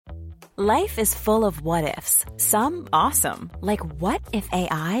Life is full of what-ifs. Some awesome, like what if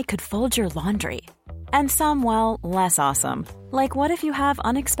AI could fold your laundry? And some, well, less awesome, like what if you have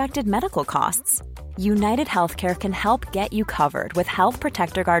unexpected medical costs? United Healthcare can help get you covered with Health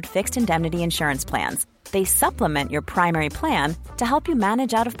Protector Guard fixed indemnity insurance plans. They supplement your primary plan to help you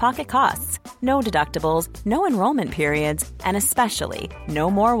manage out-of-pocket costs. No deductibles, no enrollment periods, and especially no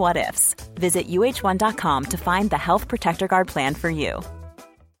more what-ifs. Visit uh1.com to find the Health Protector Guard plan for you.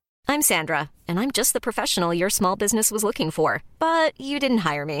 I'm Sandra, and I'm just the professional your small business was looking for. But you didn't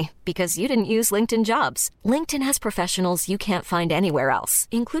hire me because you didn't use LinkedIn Jobs. LinkedIn has professionals you can't find anywhere else,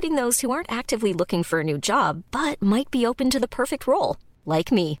 including those who aren't actively looking for a new job, but might be open to the perfect role,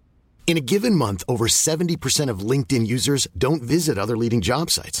 like me. In a given month, over 70% of LinkedIn users don't visit other leading job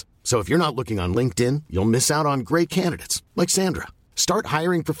sites. So if you're not looking on LinkedIn, you'll miss out on great candidates like Sandra. Start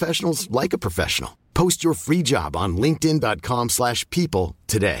hiring professionals like a professional. Post your free job on linkedin.com/people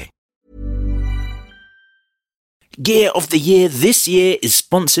today. Gear of the Year this year is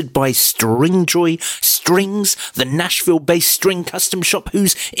sponsored by Stringjoy Strings, the Nashville-based string custom shop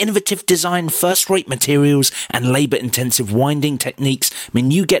whose innovative design, first-rate materials, and labour-intensive winding techniques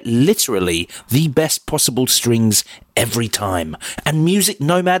mean you get literally the best possible strings every time. And Music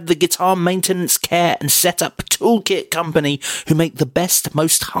Nomad, the guitar maintenance, care and setup toolkit company who make the best,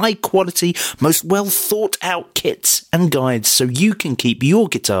 most high quality, most well thought out kits and guides so you can keep your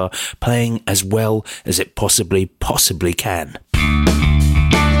guitar playing as well as it possibly can.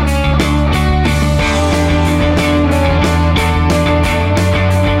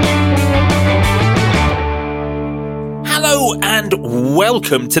 Hello and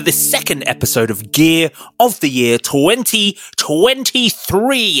welcome to the second episode of Gear of the Year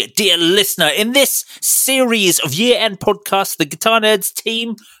 2023. Dear listener, in this series of year-end podcasts, the Guitar Nerds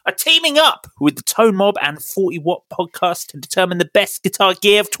team are teaming up with the Tone Mob and 40 Watt podcast to determine the best guitar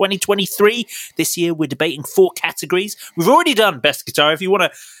gear of 2023. This year we're debating 4 categories. We've already done best guitar.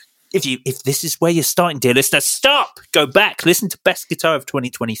 If this is where you're starting, dear listener, stop, go back, listen to Best Guitar of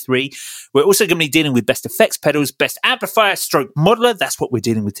 2023. We're also going to be dealing with Best Effects Pedals, Best Amplifier stroke Modeler, that's what we're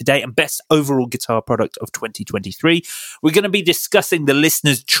dealing with today, and Best Overall Guitar Product of 2023. We're going to be discussing the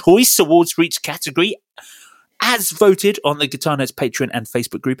Listener's Choice Awards for each category, as voted on the Guitar Nerds Patreon and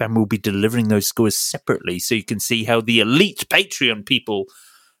Facebook group, and we'll be delivering those scores separately so you can see how the elite Patreon people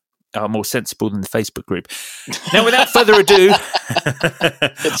are more sensible than the Facebook group. Now, without further ado,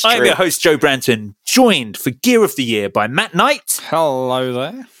 I'm your host, Joe Branton, joined for Gear of the Year by Matt Knight. Hello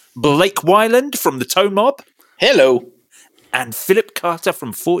there. Blake Wyland from the Tone Mob. Hello. And Philip Carter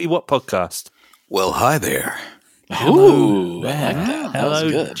from 40 Watt Podcast. Well, hi there. Hello, I like that. That was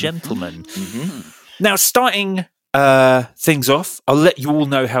hello, good. gentlemen. Mm-hmm. Now, starting things off, I'll let you all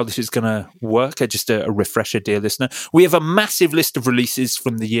know how this is going to work. Just a refresher, dear listener. We have a massive list of releases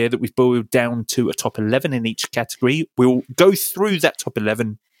from the year that we've boiled down to a top 11 in each category. We'll go through that top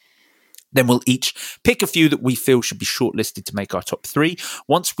 11. Then we'll each pick a few that we feel should be shortlisted to make our top 3.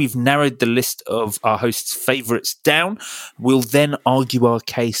 Once we've narrowed the list of our hosts' favourites down, we'll then argue our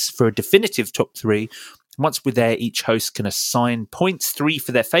case for a definitive top 3. Once we're there, each host can assign points, 3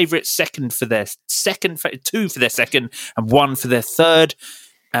 for their favourite, 2 for their second, and 1 for their third.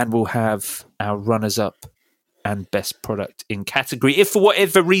 And we'll have our runners-up and best product in category. If for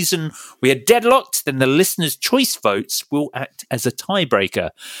whatever reason we are deadlocked, then the listeners' choice votes will act as a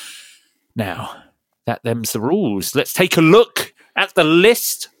tiebreaker. Now, them's the rules. Let's take a look at the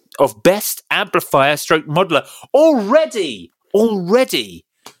list of best amplifier stroke modeler. Already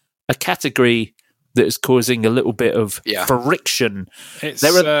a category that is causing a little bit of friction.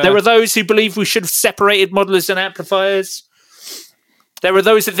 There are those who believe we should have separated modelers and amplifiers. There are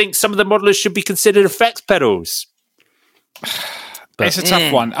those that think some of the modelers should be considered effects pedals. But, it's a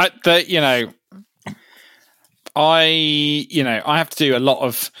tough one. I have to do a lot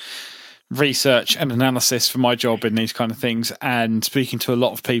of research and analysis for my job in these kind of things, and speaking to a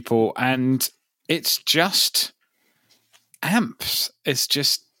lot of people, and it's just amps. It's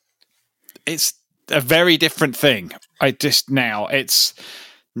a very different thing. It's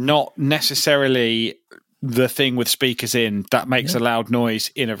not necessarily the thing with speakers in that makes a loud noise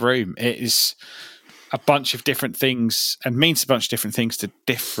in a room. It is a bunch of different things and means a bunch of different things to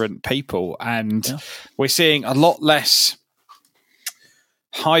different people. And we're seeing a lot less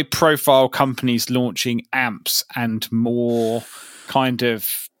high profile companies launching amps and more kind of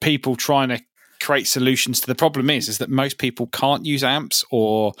people trying to create solutions to the problem is that most people can't use amps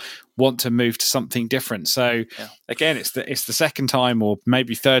or want to move to something different. So again, it's the second time or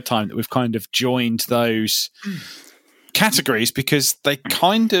maybe third time that we've kind of joined those categories because they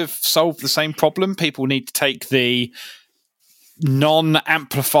kind of solve the same problem. People need to take the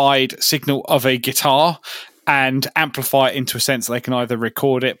non-amplified signal of a guitar and amplify it into a sense that they can either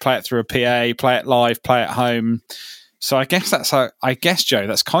record it, play it through a PA, play it live, play it at home. So I guess Joe,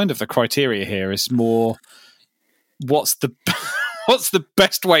 that's kind of the criteria here, is more what's the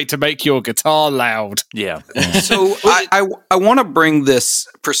best way to make your guitar loud? Yeah. So I want to bring this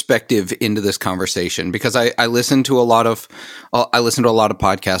perspective into this conversation because I listen to a lot of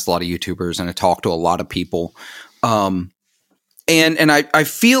podcasts, a lot of YouTubers, and I talk to a lot of people. And I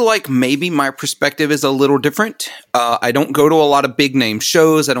feel like maybe my perspective is a little different. I don't go to a lot of big name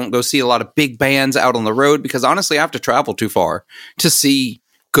shows. I don't go see a lot of big bands out on the road because honestly, I have to travel too far to see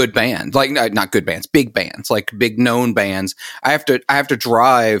good bands. Like not good bands, big bands, like big known bands. I have to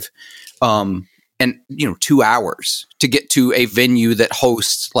drive, 2 hours to get to a venue that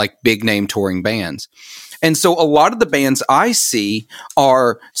hosts like big name touring bands. And so a lot of the bands I see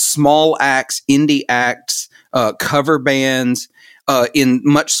are small acts, indie acts, cover bands in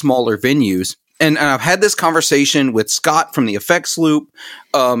much smaller venues. And I've had this conversation with Scott from the Effects Loop.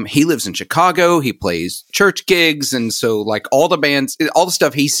 He lives in Chicago. He plays church gigs. And so like all the bands, all the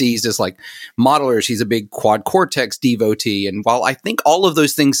stuff he sees is like modelers. He's a big Quad Cortex devotee. And while I think all of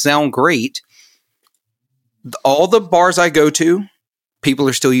those things sound great, all the bars I go to, people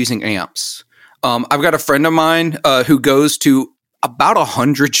are still using amps. I've got a friend of mine who goes to about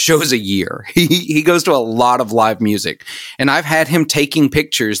 100 shows a year. He goes to a lot of live music. And I've had him taking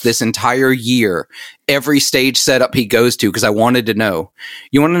pictures this entire year, every stage setup he goes to, because I wanted to know.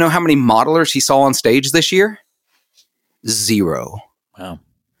 You want to know how many modelers he saw on stage this year? 0. Wow.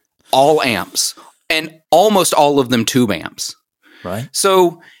 All amps. And almost all of them tube amps. Right.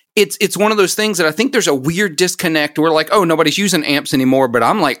 So it's one of those things that I think there's a weird disconnect. We're like, oh, nobody's using amps anymore. But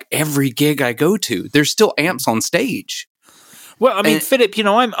I'm like, every gig I go to, there's still amps on stage. Well, I mean, Philip,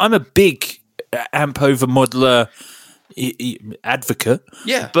 I'm a big amp over modeler advocate.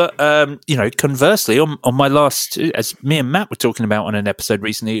 Yeah. But, conversely, on my last, as me and Matt were talking about on an episode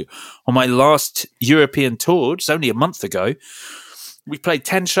recently, on my last European tour, just only a month ago, we played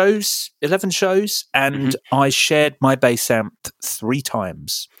 10 shows, 11 shows, and I shared my bass amp 3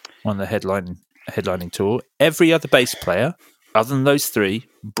 times on the headlining tour. Every other bass player, other than those 3,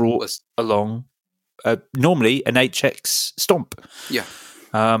 brought along normally an HX Stomp. Yeah.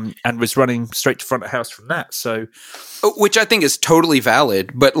 And was running straight to front of house from that. So, which I think is totally valid.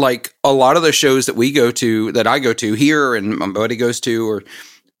 But like a lot of the shows that I go to here and my buddy goes to, or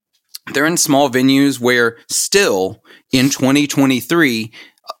they're in small venues where still in 2023,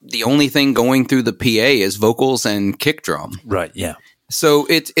 the only thing going through the PA is vocals and kick drum. Right. Yeah. So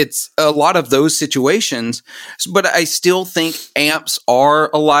it's a lot of those situations, but I still think amps are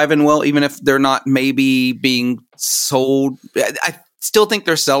alive and well, even if they're not maybe being sold. I still think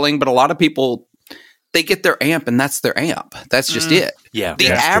they're selling, but a lot of people, they get their amp and that's their amp. That's just it. Yeah. The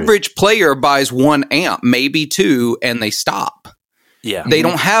average player buys 1 amp, maybe 2, and they stop. Yeah. They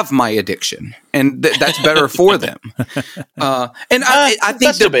don't have my addiction, and that's better for them. I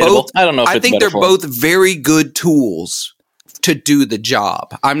think they're both. I don't know. I think they're both very good tools to do the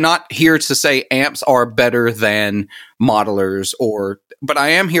job. I'm not here to say amps are better than modelers, but I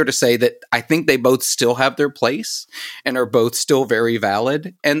am here to say that I think they both still have their place and are both still very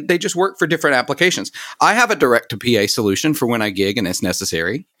valid, and they just work for different applications. I have a direct-to-PA solution for when I gig and it's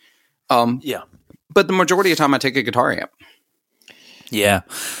necessary. But the majority of the time I take a guitar amp. Yeah.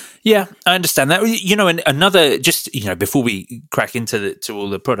 Yeah, I understand that. And another, before we crack into to all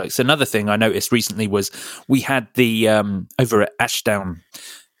the products, another thing I noticed recently was we had the over at Ashdown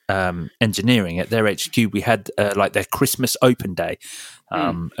Engineering at their HQ, we had their Christmas open day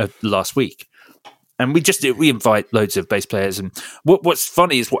last week. And we invite loads of bass players, and what's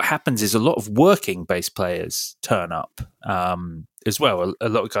funny is what happens is a lot of working bass players turn up as well. A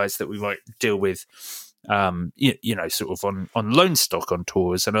lot of guys that we might deal with, sort of on loan stock on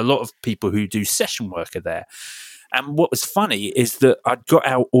tours, and a lot of people who do session work are there. And what was funny is that I'd got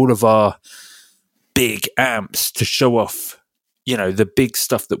out all of our big amps to show off, the big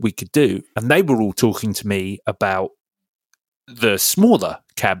stuff that we could do, and they were all talking to me about the smaller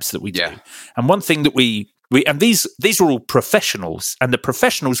cabs that we do. And one thing that we and these are all professionals, and the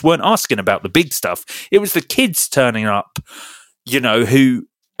professionals weren't asking about the big stuff. It was the kids turning up, who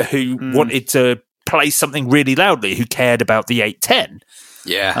wanted to play something really loudly, who cared about the 810.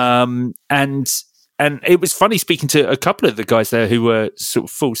 Yeah. And it was funny speaking to a couple of the guys there who were sort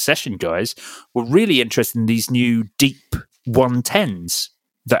of full session guys, were really interested in these new deep 110s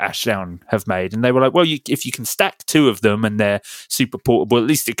that Ashdown have made. And they were like, well, if you can stack 2 of them and they're super portable, at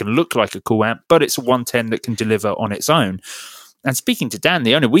least it can look like a cool amp, but it's a 110 that can deliver on its own. And speaking to Dan,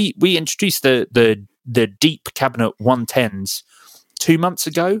 the owner, we introduced the deep cabinet 110s 2 months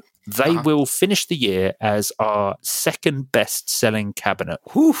ago, they will finish the year as our second best-selling cabinet.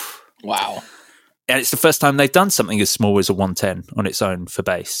 Whew. Wow. And it's the first time they've done something as small as a 110 on its own for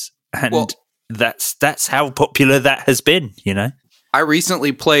bass. And that's how popular that has been, you know? I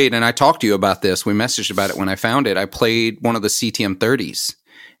recently played, and I talked to you about this. We messaged about it when I found it. I played one of the CTM 30s,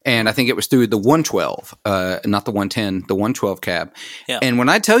 and I think it was through the 112, not the 110, the 112 cab. Yeah. And when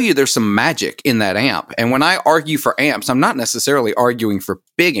I tell you there's some magic in that amp, and when I argue for amps, I'm not necessarily arguing for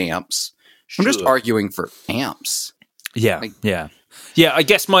big amps. Sure. I'm just arguing for amps. Yeah, yeah. I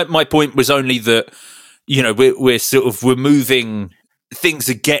guess my point was only that, you know, we're moving. Things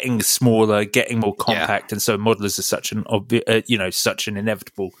are getting smaller, getting more compact, and so modelers are such an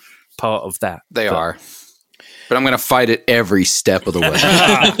inevitable part of that. They are, but I'm going to fight it every step of the way.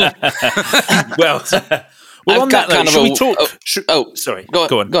 well, I've on got that kind note, of should we talk? Sorry,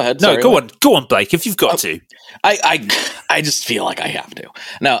 go on. Go ahead. No, Sorry, go on, Blake. If you've got to, I just feel like I have to.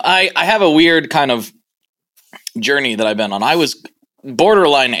 No, I have a weird kind of journey that I've been on. I was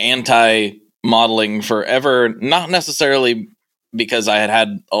borderline anti-modeling forever, not necessarily because I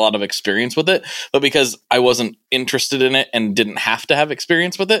had a lot of experience with it, but because I wasn't interested in it and didn't have to have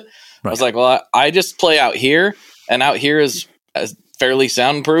experience with it. Right. I was like, well, I just play out here, and out here is fairly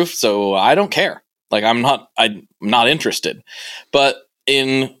soundproof, so I don't care. Like, I'm not interested. But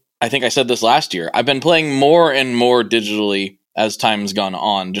I think I said this last year, I've been playing more and more digitally as time's gone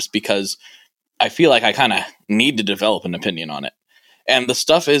on, just because I feel like I kind of need to develop an opinion on it. And the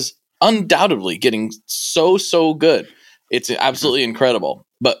stuff is undoubtedly getting so good. It's absolutely incredible.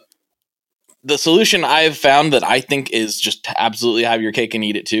 But the solution I've found that I think is just to absolutely have your cake and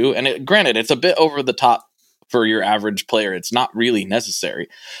eat it too. And granted, it's a bit over the top for your average player. It's not really necessary.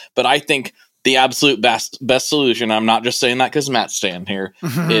 But I think the absolute best solution, I'm not just saying that because Matt's staying here,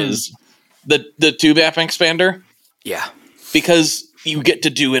 is the tube amp expander. Yeah. Because you get to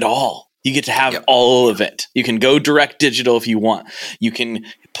do it all. You get to have all of it. You can go direct digital if you want. You can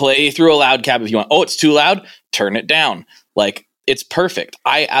play through a loud cab if you want. Oh, it's too loud? Turn it down. Like, it's perfect.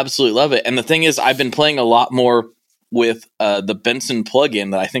 I absolutely love it. And the thing is, I've been playing a lot more with the Benson plugin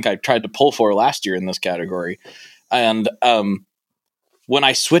that I think I tried to pull for last year in this category. And when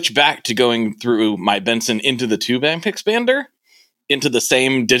I switch back to going through my Benson into the tube amp expander, into the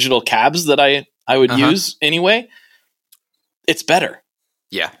same digital cabs that I would use anyway, it's better.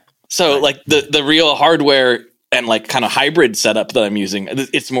 Yeah. So like the real hardware and like kind of hybrid setup that I'm using,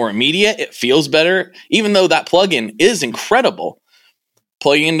 it's more immediate. It feels better, even though that plugin is incredible.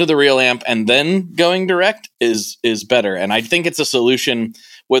 Plugging into the real amp and then going direct is better. And I think it's a solution,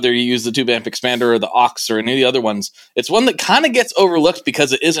 whether you use the tube amp expander or the aux or any of the other ones. It's one that kind of gets overlooked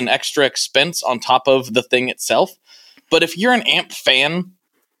because it is an extra expense on top of the thing itself. But if you're an amp fan,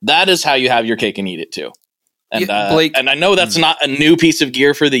 that is how you have your cake and eat it too. And Blake, and I know that's not a new piece of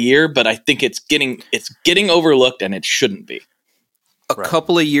gear for the year, but I think it's getting overlooked, and it shouldn't be. A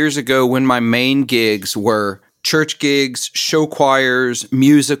couple of years ago, when my main gigs were church gigs, show choirs,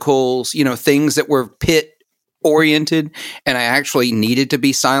 musicals, things that were pit oriented, and I actually needed to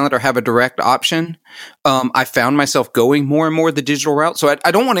be silent or have a direct option, I found myself going more and more the digital route. So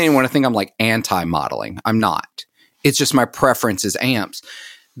I don't want anyone to think I'm like anti-modeling. I'm not. It's just my preference is amps.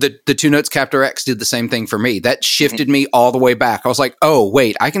 The Two Notes Captor X did the same thing for me. That shifted me all the way back. I was like, oh,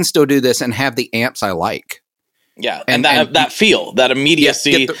 wait, I can still do this and have the amps I like. Yeah, and that feel, that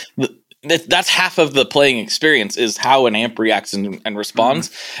immediacy, that's half of the playing experience is how an amp reacts and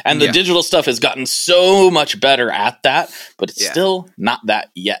responds. And the digital stuff has gotten so much better at that, but it's still not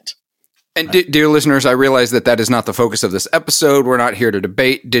that yet. And dear listeners, I realize that is not the focus of this episode. We're not here to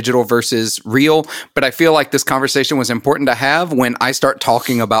debate digital versus real, but I feel like this conversation was important to have when I start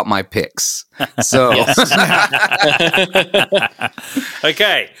talking about my picks. So,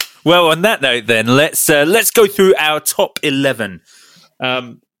 okay. Well, on that note, then let's go through our top 11.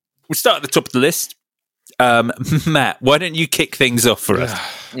 We'll start at the top of the list. Matt, why don't you kick things off for us?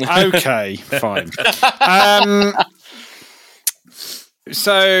 Okay, fine.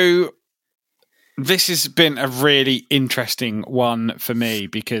 So this has been a really interesting one for me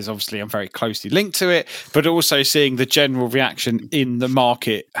because obviously I'm very closely linked to it, but also seeing the general reaction in the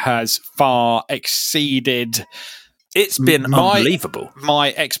market has far exceeded. It's been unbelievable.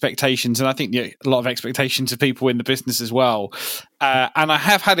 My expectations, and I think a lot of expectations of people in the business as well. And I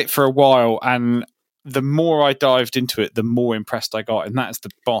have had it for a while, and the more I dived into it, the more impressed I got, and that is the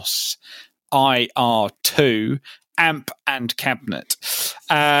Boss IR2 amp and cabinet.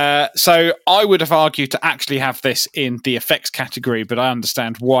 So I would have argued to actually have this in the effects category, but I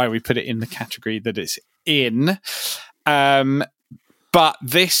understand why we put it in the category that it's in. But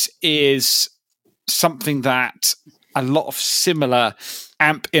this is something that a lot of similar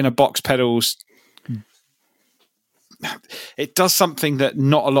amp in a box pedals. It does something that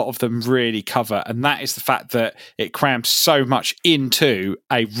not a lot of them really cover, and that is the fact that it crams so much into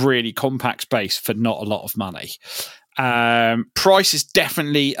a really compact space for not a lot of money. Price is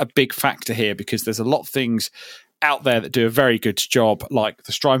definitely a big factor here because there's a lot of things out there that do a very good job, like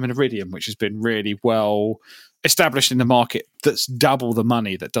the Strymon Iridium, which has been really well established in the market, that's double the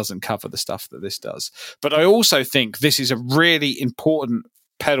money, that doesn't cover the stuff that this does. But I also think this is a really important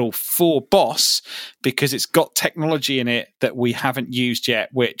pedal for Boss because it's got technology in it that we haven't used yet,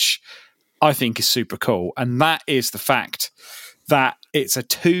 which I think is super cool. And that is the fact that it's a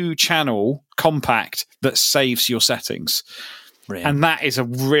 2-channel compact that saves your settings. Brilliant. And that is a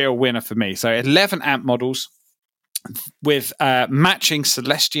real winner for me. So 11 amp models with matching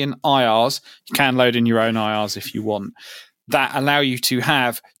Celestion IRs. You can load in your own IRs if you want, that allow you to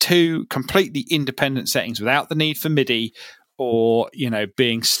have 2 completely independent settings without the need for MIDI or,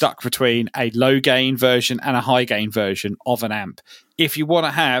 being stuck between a low gain version and a high gain version of an amp. If you want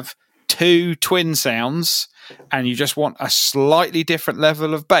to have 2 twin sounds and you just want a slightly different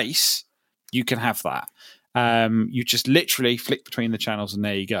level of bass, you can have that. You just literally flick between the channels and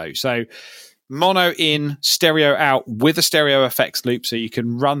there you go. So mono in, stereo out with a stereo effects loop, so you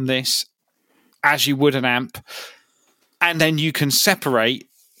can run this as you would an amp, and then you can separate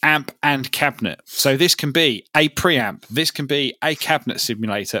amp and cabinet. So this can be a preamp, this can be a cabinet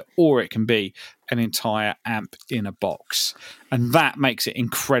simulator, or it can be an entire amp in a box. And that makes it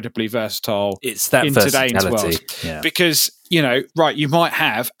incredibly versatile. It's that in versatility. Today's world. Yeah. Because, you might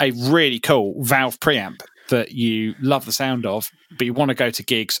have a really cool Valve preamp that you love the sound of, but you want to go to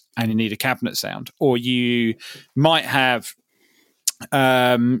gigs and you need a cabinet sound. Or you might have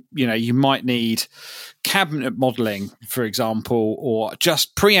you might need cabinet modeling, for example, or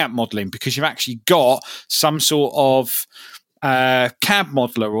just preamp modeling because you've actually got some sort of cab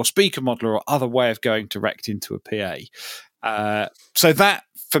modeler or speaker modeler or other way of going direct into a PA. So that,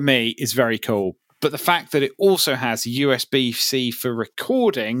 for me, is very cool. But the fact that it also has USB-C for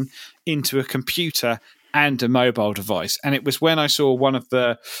recording into a computer and a mobile device. And it was when I saw one of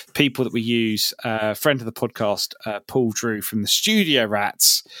the people that we use, a friend of the podcast, Paul Drew from the Studio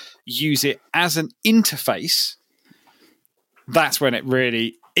Rats, use it as an interface. That's when it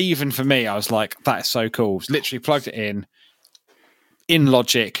really, even for me, I was like, that is so cool. Literally plugged it in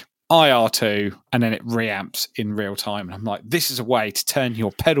Logic, IR2, and then it reamps in real time. And I'm like, this is a way to turn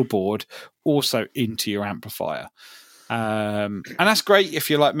your pedal board also into your amplifier. And that's great if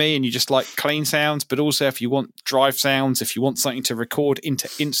you're like me and you just like clean sounds, but also if you want drive sounds, if you want something to record into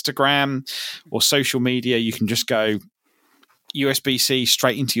Instagram or social media, you can just go USB-C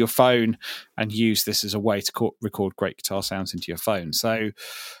straight into your phone and use this as a way to record great guitar sounds into your phone. So,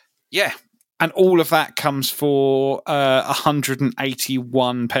 yeah. And all of that comes for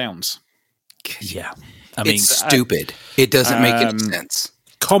 £181. Yeah. I mean, it's stupid. It doesn't make any sense.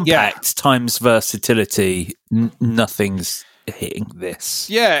 Compact times versatility, nothing's hitting this.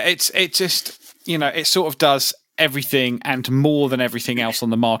 Yeah, it just, it sort of does everything and more than everything else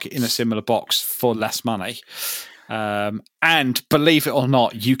on the market in a similar box for less money. And believe it or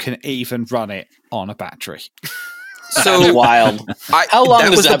not, you can even run it on a battery. So wild. How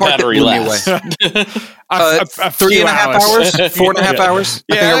long does that battery last? 3.5 hours? 4.5 hours?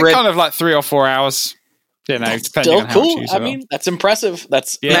 Yeah, kind of like 3 or 4 hours. Depending still on how cool. much I mean, that's impressive.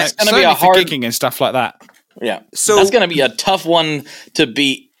 That's going to be a hard gigging and stuff like that. Yeah, so that's going to be a tough one to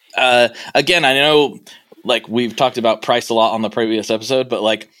beat. Again, I know, like we've talked about price a lot on the previous episode, but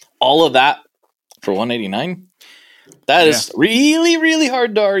like all of that for $189, that is really, really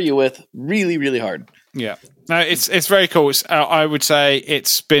hard to argue with. Really, really hard. Yeah, no, it's very cool. I would say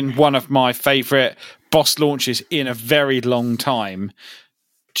it's been one of my favorite Boss launches in a very long time,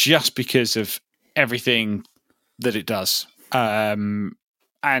 just because of everything that it does, and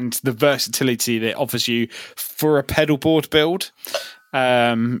the versatility that it offers you for a pedal board build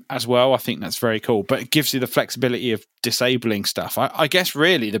as well. I think that's very cool, but it gives you the flexibility of disabling stuff. I guess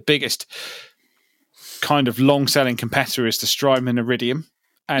really the biggest kind of long selling competitor is the Strymon Iridium.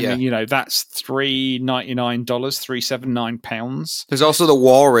 And that's $399, £379. There's also the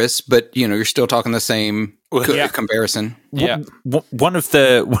Walrus, but you're still talking the same comparison. Yeah, one of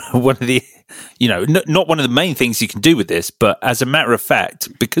the not one of the main things you can do with this, but as a matter of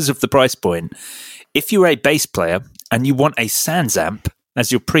fact, because of the price point, if you're a bass player and you want a Sans amp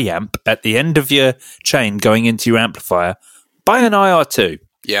as your preamp at the end of your chain going into your amplifier, buy an IR2.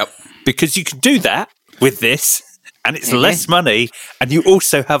 Yep, because you can do that with this. And it's less money, and you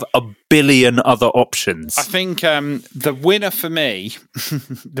also have a billion other options. I think the winner for me,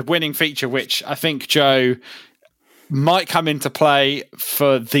 the winning feature, which I think Joe might come into play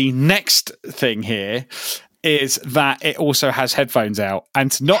for the next thing here is that it also has headphones out,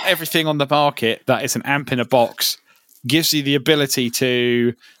 and not everything on the market that is an amp in a box gives you the ability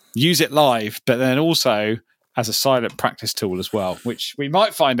to use it live, but then also as a silent practice tool as well, which we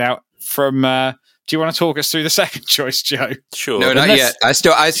might find out from. Do you want to talk us through the second choice, Joe? Sure. No, not yet.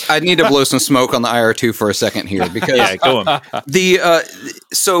 I need to blow some smoke on the IR2 for a second here because yeah, go on.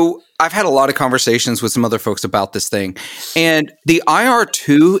 So I've had a lot of conversations with some other folks about this thing, and the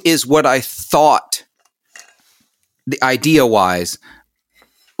IR2 is what I thought, the idea-wise,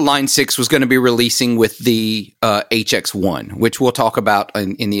 Line 6 was going to be releasing with the HX1, which we'll talk about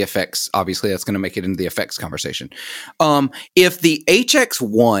in the effects. Obviously, that's going to make it into the effects conversation. If the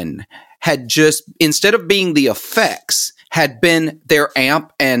HX1 had just, instead of being the effects, had been their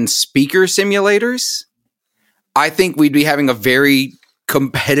amp and speaker simulators, I think we'd be having a very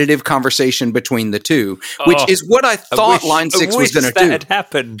competitive conversation between the two, which is what I thought Line 6 was going to do. That had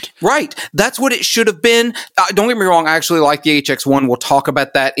happened. Right. That's what it should have been. Don't get me wrong. I actually like the HX1. We'll talk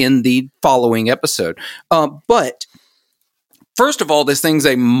about that in the following episode. But first of all, this thing's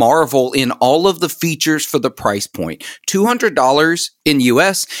a marvel in all of the features for the price point. $200 in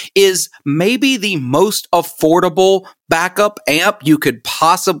US is maybe the most affordable backup amp you could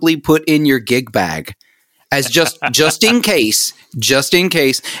possibly put in your gig bag. As just in case.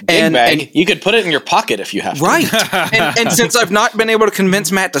 And you could put it in your pocket if you have to. Right. And since I've not been able to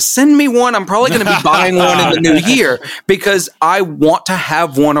convince Matt to send me one, I'm probably going to be buying one in the new year because I want to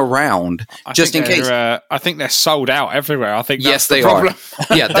have one around just in case. I think they're sold out everywhere. I think that's they problem.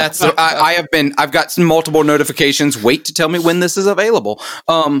 are. Yeah, that's. I've got some multiple notifications. Wait to tell me when this is available.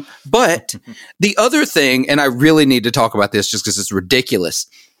 But the other thing, and I really need to talk about this just because it's ridiculous.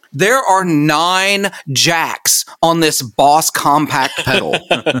 There are 9 jacks on this Boss compact pedal.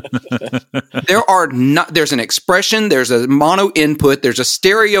 There's an expression, there's a mono input, there's a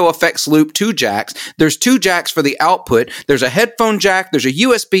stereo effects loop, 2 jacks, there's 2 jacks for the output, there's a headphone jack, there's a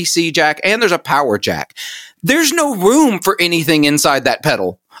USB-C jack, and there's a power jack. There's no room for anything inside that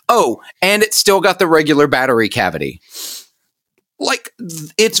pedal. Oh, and it's still got the regular battery cavity. Like,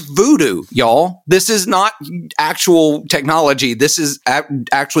 it's voodoo, y'all. This is not actual technology. This is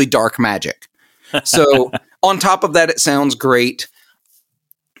actually dark magic. So, on top of that, it sounds great.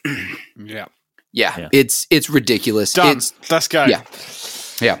 Yeah. It's ridiculous. Done. Let's go.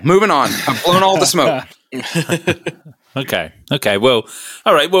 Yeah. Moving on. I've blown all the smoke. Okay. Well,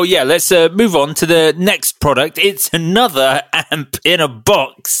 all right. Well, yeah. Let's move on to the next product. It's another amp in a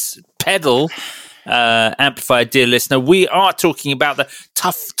box pedal. Amplifier, dear listener, we are talking about the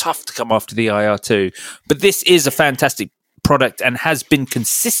tough to come after the IR2, but this is a fantastic product and has been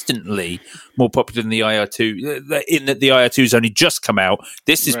consistently more popular than the IR2 in that the IR2 has only just come out.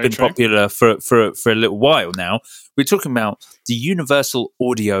 This has been popular for a little while now. We're talking about the Universal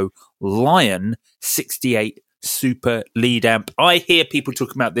Audio Lion 68 Super lead amp. I hear people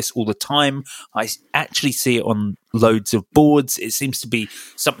talking about this all the time. I actually see it on loads of boards. It seems to be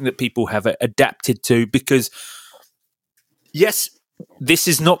something that people have adapted to because, yes, this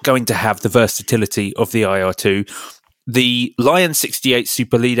is not going to have the versatility of the IR2. The Lion 68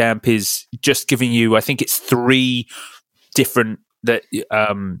 Super lead amp is just giving you, I think it's 3 different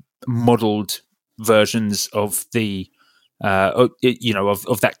modeled versions of the of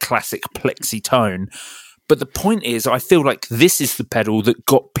that classic plexi tone. But the point is, I feel like this is the pedal that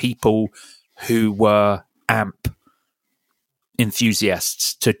got people who were amp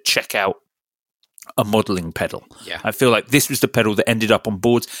enthusiasts to check out a modeling pedal. Yeah. I feel like this was the pedal that ended up on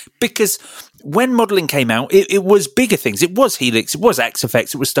boards because when modeling came out, it was bigger things. It was Helix, it was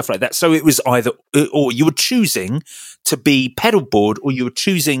Axe-Fx, it was stuff like that. So it was either or you were choosing to be pedal board or you were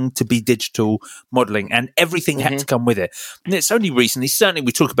choosing to be digital modeling, and everything had to come with it. And it's only recently, certainly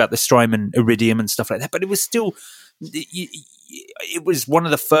we talk about the Strymon Iridium and stuff like that, but it was still, it was one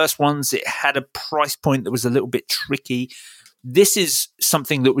of the first ones. It had a price point that was a little bit tricky. This is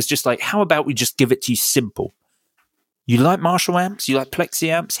something that was just like, how about we just give it to you simple? You like Marshall amps? You like Plexi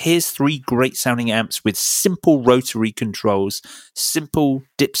amps? Here's 3 great sounding amps with simple rotary controls, simple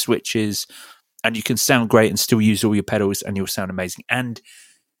dip switches, and you can sound great and still use all your pedals and you'll sound amazing. And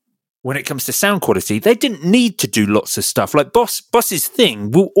when it comes to sound quality, they didn't need to do lots of stuff. Like Boss's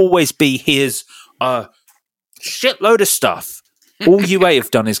thing will always be, here's a shitload of stuff. All UA have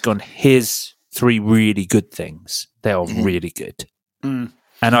done is gone, here's 3 really good things. They are really good. And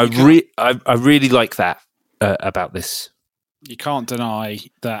I really like that about this. You can't deny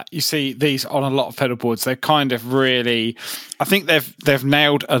that. You see these on a lot of pedal boards. They're kind of really, I think they've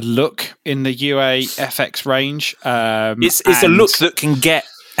nailed a look in the UA FX range. It's a look that can get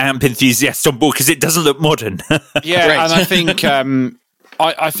amp enthusiasts on board because it doesn't look modern. Yeah, Right. and I think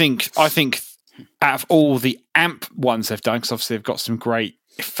I think out of all the amp ones they've done, because obviously they've got some great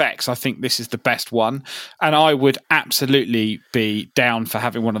effects, I think this is the best one, and I would absolutely be down for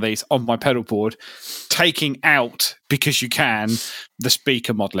having one of these on my pedal board, taking out, because you can, the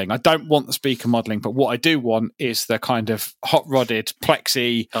speaker modelling. I don't want the speaker modelling, but what I do want is the kind of hot-rodded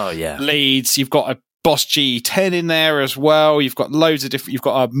plexi leads. You've got a Boss G10 in there as well. You've got loads of different. You've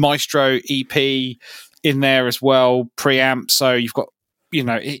got a Maestro EP in there as well, preamp. So you've got,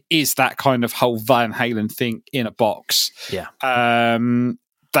 it is that kind of whole Van Halen thing in a box. Yeah.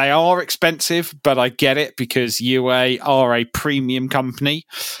 They are expensive, but I get it because UA are a premium company.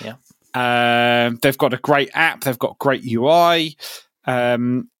 Yeah. They've got a great app. They've got great UI.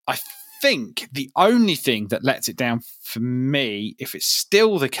 I think the only thing that lets it down for me, if it's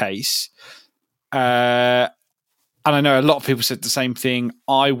still the case, and I know a lot of people said the same thing,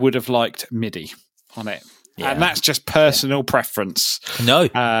 I would have liked MIDI on it. Yeah. And that's just personal preference. No, you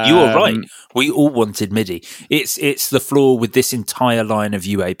are right. We all wanted MIDI. It's the flaw with this entire line of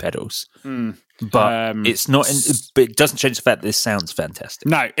UA pedals. But it's not. But it doesn't change the fact that this sounds fantastic.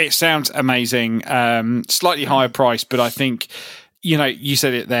 No, it sounds amazing. Slightly higher price, but I think you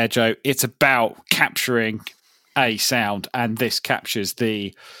said it there, Joe. It's about capturing a sound, and this captures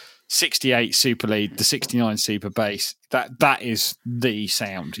the 68 super lead, the 69 super bass. That is the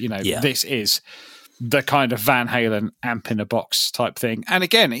sound. This is the kind of Van Halen amp in a box type thing. And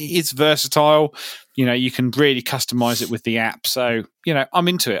again, it's versatile. You can really customize it with the app. So, I'm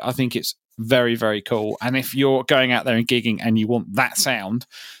into it. I think it's very, very cool. And if you're going out there and gigging and you want that sound,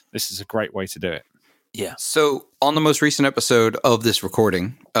 this is a great way to do it. Yeah. So on the most recent episode of this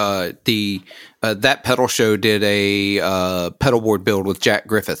recording, that pedal show did a pedal board build with Jack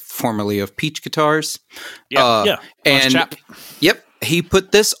Griffith, formerly of Peach Guitars. Yeah. And nice chap. Yep. He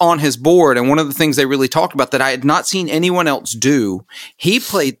put this on his board, and one of the things they really talked about that I had not seen anyone else do, he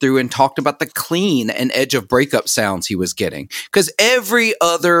played through and talked about the clean and edge of breakup sounds he was getting. Because every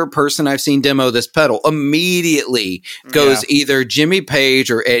other person I've seen demo this pedal immediately goes either Jimmy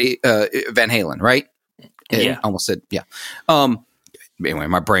Page or Eddie, Van Halen, right? Yeah. I almost said, yeah. Anyway,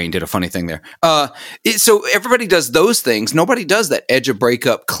 my brain did a funny thing there. So everybody does those things. Nobody does that edge of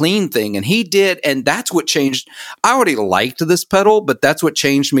breakup clean thing. And he did. And that's what changed. I already liked this pedal, but that's what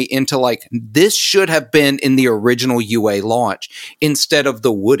changed me into like, this should have been in the original UA launch instead of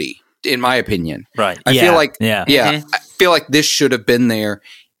the Woody, in my opinion. Right. I feel like, I feel like this should have been there.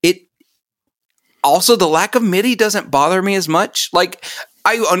 Also, the lack of MIDI doesn't bother me as much. Like,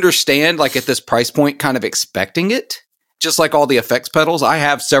 I understand, like, at this price point, kind of expecting it. Just like all the effects pedals, I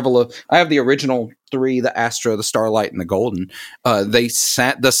have the original 3, the Astra, the Starlight, and the Golden.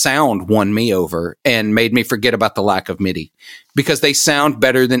 The sound won me over and made me forget about the lack of MIDI because they sound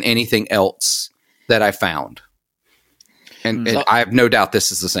better than anything else that I found. And I have no doubt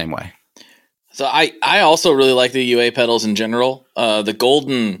this is the same way. So I also really like the UA pedals in general. The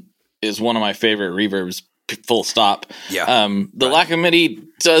Golden is one of my favorite reverbs, full stop. Yeah. The lack of MIDI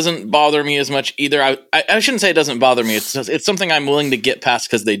doesn't bother me as much either. I shouldn't say it doesn't bother me. It's something I'm willing to get past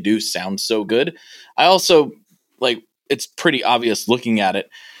because they do sound so good. I also, it's pretty obvious looking at it.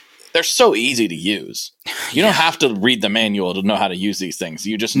 They're so easy to use. You don't have to read the manual to know how to use these things.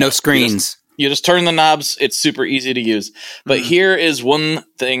 You just no screens. You just turn the knobs. It's super easy to use. But here is one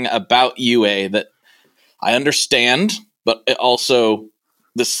thing about UA that I understand, but it also,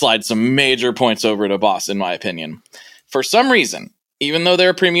 this slides some major points over to Boss, in my opinion. For some reason, even though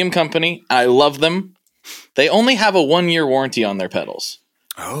they're a premium company, I love them, they only have a 1-year warranty on their pedals.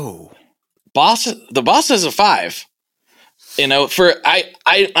 Oh. The Boss is a 5.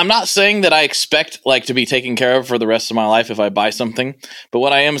 I'm not saying that I expect to be taken care of for the rest of my life if I buy something, but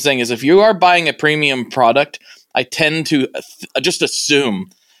what I am saying is if you are buying a premium product, I tend to just assume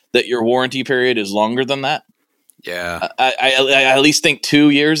that your warranty period is longer than that. Yeah. I at least think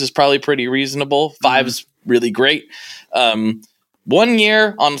 2 years is probably pretty reasonable. 5 is really great. 1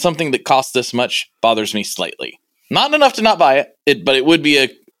 year on something that costs this much bothers me slightly. Not enough to not buy it, but it would be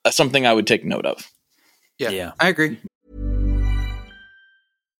something I would take note of. Yeah, I agree.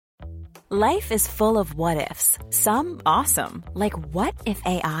 Life is full of what-ifs. Some awesome, like what if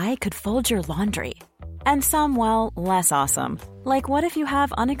AI could fold your laundry? And some, well, less awesome, like what if you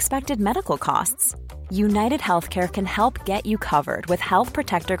have unexpected medical costs? United Healthcare can help get you covered with Health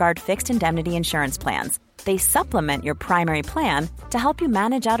Protector Guard fixed indemnity insurance plans. They supplement your primary plan to help you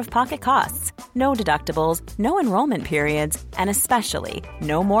manage out-of-pocket costs. No deductibles, no enrollment periods, and especially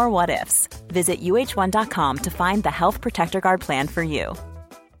no more what-ifs. Visit uh1.com to find the Health Protector Guard plan for you.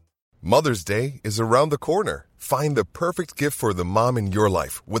 Mother's Day is around the corner. Find the perfect gift for the mom in your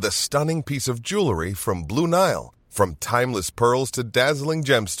life with a stunning piece of jewelry from Blue Nile. From timeless pearls to dazzling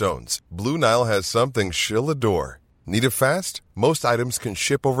gemstones, Blue Nile has something she'll adore. Need it fast? Most items can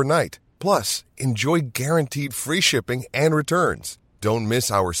ship overnight. Plus, enjoy guaranteed free shipping and returns. Don't miss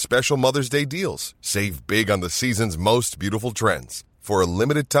our special Mother's Day deals. Save big on the season's most beautiful trends. For a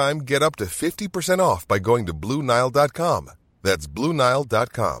limited time, get up to 50% off by going to BlueNile.com. That's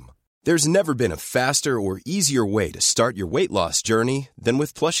BlueNile.com. There's never been a faster or easier way to start your weight loss journey than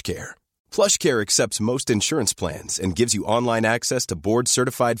with PlushCare. PlushCare accepts most insurance plans and gives you online access to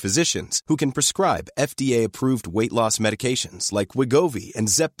board-certified physicians who can prescribe FDA-approved weight loss medications like Wegovy and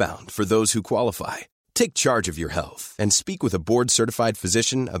Zepbound for those who qualify. Take charge of your health and speak with a board-certified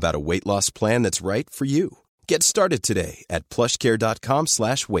physician about a weight loss plan that's right for you. Get started today at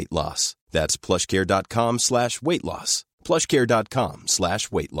plushcare.com/weight loss. That's plushcare.com/weight loss.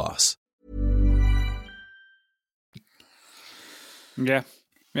 plushcare.com/weight loss. Yeah.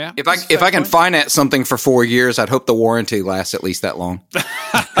 Yeah. If I can finance something for 4 years, I'd hope the warranty lasts at least that long.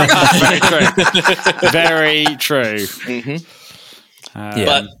 Very true. Very true. Mm-hmm.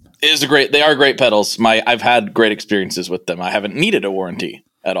 But they are great pedals. I've had great experiences with them. I haven't needed a warranty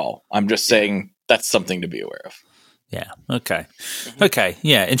at all. I'm just saying that's something to be aware of. Yeah. Okay. Okay.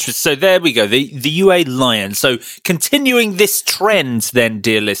 Yeah. Interesting. So there we go. The UA Lion. So continuing this trend, then,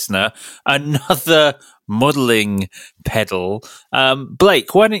 dear listener, another modeling pedal.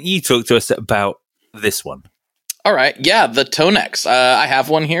 Blake, why don't you talk to us about this one? All right. Yeah, the Tonex. I have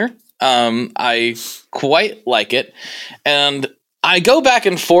one here. I quite like it, and I go back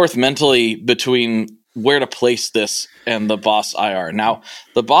and forth mentally between where to place this and the Boss IR. Now,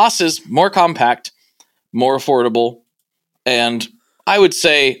 the Boss is more compact, more affordable, and I would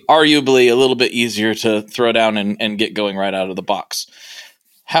say arguably a little bit easier to throw down and get going right out of the box.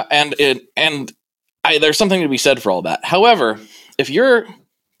 There's something to be said for all that. However, if you're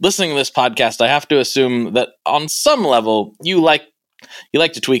listening to this podcast, I have to assume that on some level you like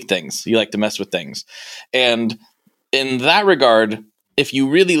to tweak things, you like to mess with things, and in that regard, if you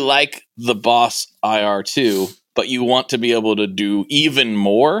really like the Boss IR2, but you want to be able to do even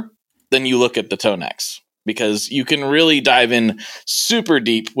more, then you look at the Tonex, because you can really dive in super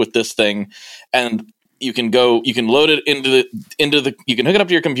deep with this thing, and you can load it you can hook it up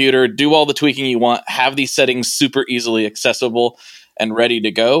to your computer, do all the tweaking you want, have these settings super easily accessible and ready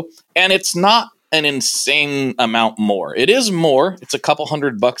to go. And it's not an insane amount more. It is more. It's a couple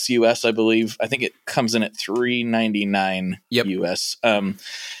 $100 US, I believe. I think it comes in at $399 US. And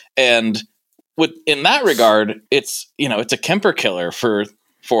in that regard, it's a Kemper killer for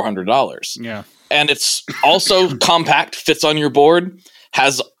 $400. Yeah. And it's also compact, fits on your board,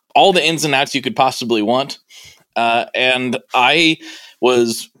 has all the ins and outs you could possibly want. And I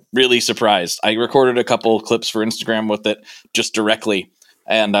was really surprised. I recorded a couple clips for Instagram with it just directly.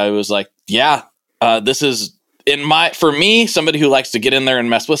 And I was like, yeah, this is for me, somebody who likes to get in there and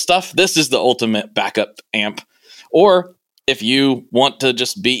mess with stuff, this is the ultimate backup amp. Or if you want to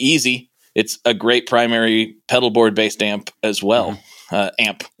just be easy, it's a great primary pedal board based amp as well.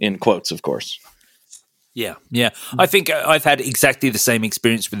 Amp in quotes, of course. Yeah. I think I've had exactly the same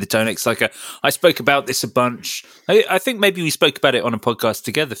experience with the Tonex. I spoke about this a bunch. I think maybe we spoke about it on a podcast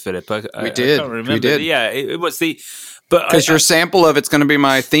together, Philip. We did. I can't remember. We did. Yeah, it was because your sample of it's going to be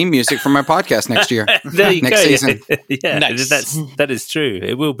my theme music for my podcast next year. There you next go. season. Yeah, nice. that is true.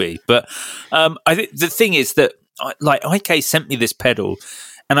 It will be. But I think the thing is that IK sent me this pedal.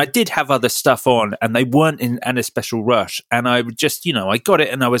 And I did have other stuff on, and they weren't in a special rush. And I would just, I got it,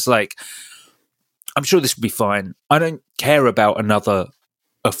 and I was like, I'm sure this will be fine. I don't care about another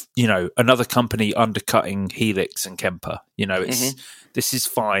company undercutting Helix and Kemper. This is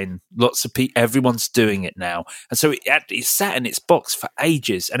fine. Lots of people, everyone's doing it now, and so it sat in its box for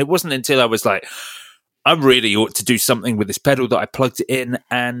ages. And it wasn't until I was like, I really ought to do something with this pedal that I plugged it in,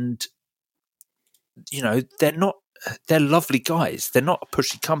 and they're lovely guys. They're not a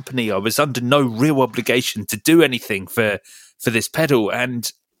pushy company. I was under no real obligation to do anything for this pedal, and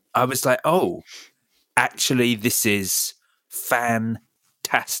I was like, oh. Actually, this is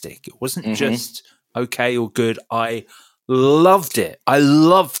fantastic. It wasn't just okay or good. I loved it. I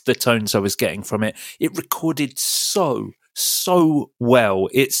loved the tones I was getting from it. It recorded so well.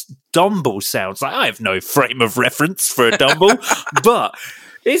 Its Dumble sounds like I have no frame of reference for a Dumble, but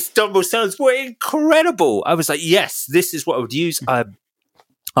its Dumble sounds were incredible. I was like, yes, this is what I would use.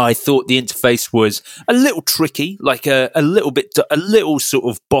 I thought the interface was a little tricky, like a little sort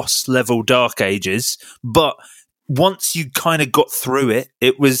of boss level Dark Ages. But once you kind of got through it,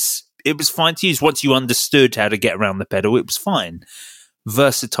 it was fine to use. Once you understood how to get around the pedal, it was fine.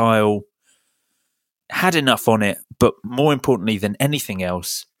 versatile, had enough on it, but more importantly than anything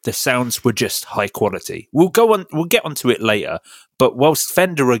else, the sounds were just high quality. We'll get onto it later, but whilst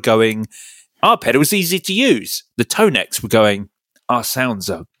Fender are going, our pedal's easy to use, the Tonex were going, our sounds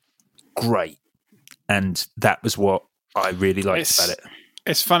are great. And that was what I really liked about it.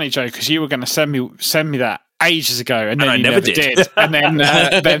 It's funny, Joe, because you were going to send me that ages ago, and then I you never did. And then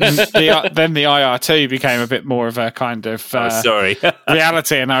then the IR2 became a bit more of a kind of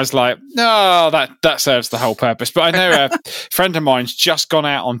reality, and I was like, no, that serves the whole purpose. But I know a friend of mine's just gone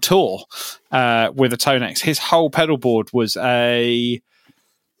out on tour with a Tonex. His whole pedal board was a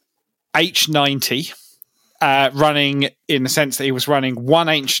H90. Running in the sense that he was running one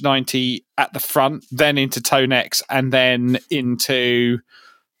H90 at the front, then into Tonex, and then into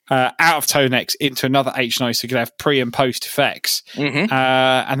out of Tonex into another H90, so you could have pre and post effects.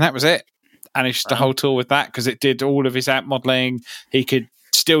 And that was it. And it's just the whole tour with that, because it did all of his amp modeling. He could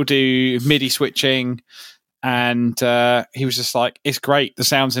still do MIDI switching, and he was just like, it's great. The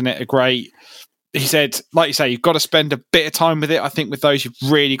sounds in it are great. He said, like you say, you've got to spend a bit of time with it. I think with those, you've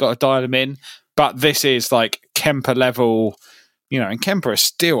really got to dial them in. But this is like Kemper level, and Kemper is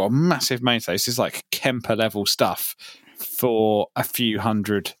still a massive mainstay. This is like Kemper level stuff for a few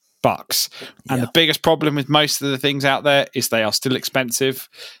 $100. And the biggest problem with most of the things out there is they are still expensive.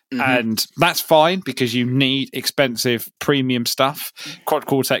 And that's fine, because you need expensive premium stuff. Quad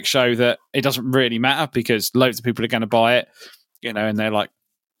Cortex show that it doesn't really matter, because loads of people are going to buy it, and they're like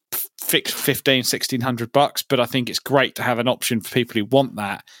fixed $1,500-$1,600, but I think it's great to have an option for people who want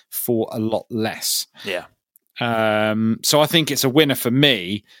that for a lot less. So I think it's a winner for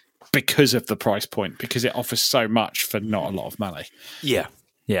me because of the price point, because it offers so much for not a lot of money. It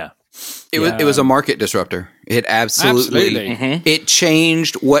was a market disruptor. It absolutely. It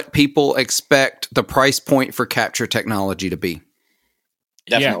changed what people expect the price point for capture technology to be.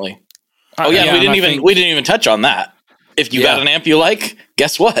 Definitely. We didn't even touch on that. If you got an amp you like,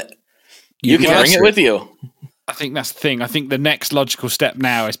 guess what? You can bring it with you. I think that's the thing. I think the next logical step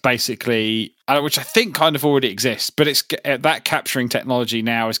now is basically, which I think kind of already exists, but it's that capturing technology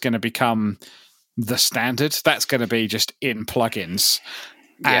now is going to become the standard. That's going to be just in plugins,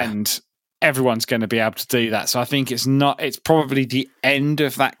 and everyone's going to be able to do that. So I think it's probably the end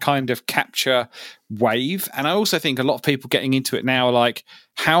of that kind of capture wave. And I also think a lot of people getting into it now are like,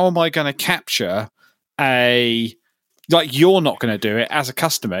 how am I going to capture you're not going to do it as a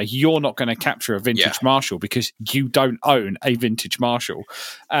customer. You're not going to capture a vintage Marshall because you don't own a vintage Marshall.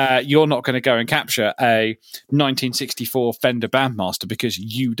 You're not going to go and capture a 1964 Fender Bandmaster because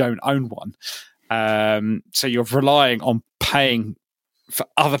you don't own one. So you're relying on paying for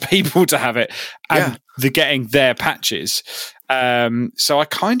other people to have it, and they're getting their patches. So I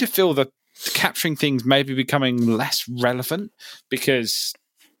kind of feel that capturing things may be becoming less relevant, because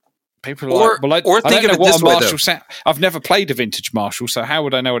people are I don't know what a Marshall sound. I've never played a vintage Marshall, so how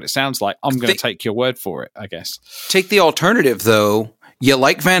would I know what it sounds like? I'm going to take your word for it, I guess. Take the alternative, though. You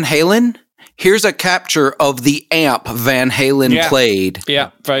like Van Halen? Here's a capture of the amp Van Halen played.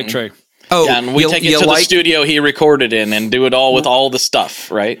 Yeah, very true. Oh, and we take it to the studio he recorded in and do it all with all the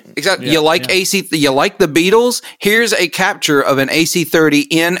stuff, right? Exactly. You like AC? You like the Beatles? Here's a capture of an AC30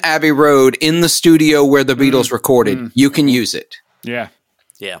 in Abbey Road in the studio where the Beatles recorded. You can use it. Yeah.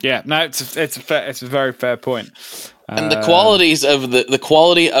 No, it's a very fair point. And the qualities of the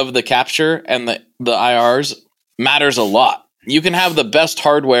quality of the capture and the IRs matters a lot. You can have the best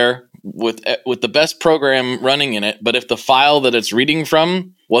hardware with the best program running in it, but if the file that it's reading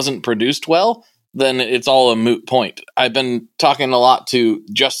from wasn't produced well, then it's all a moot point. I've been talking a lot to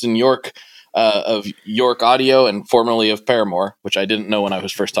Justin York of York Audio and formerly of Paramore, which I didn't know when I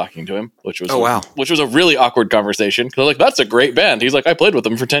was first talking to him, which was a really awkward conversation. Cause I was like, that's a great band. He's like, I played with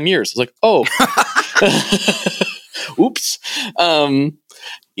them for 10 years. I was like, oh, oops.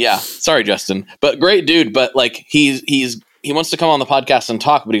 Sorry, Justin, but great dude. But like, he wants to come on the podcast and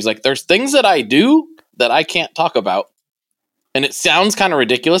talk, but he's like, there's things that I do that I can't talk about. And it sounds kind of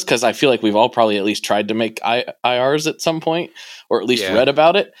ridiculous, because I feel like we've all probably at least tried to make IRs at some point, or at least read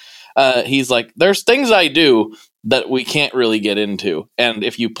about it. He's like, there's things I do that we can't really get into. And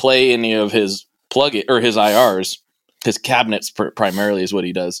if you play any of his his IRs, his cabinets primarily is what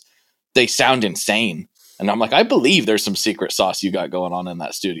he does, they sound insane. And I'm like, I believe there's some secret sauce you got going on in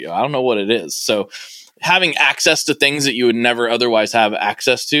that studio. I don't know what it is. So having access to things that you would never otherwise have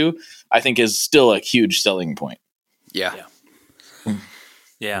access to, I think is still a huge selling point. Yeah,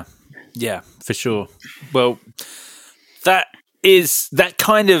 for sure. Well, that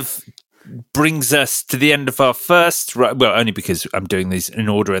kind of brings us to the end of our first, well, only because I'm doing these in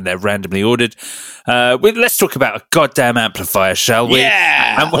order and they're randomly ordered. Let's talk about a goddamn amplifier, shall we?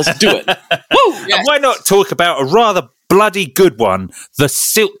 Yeah, and let's do it. Woo! Yes. And why not talk about a rather bloody good one, the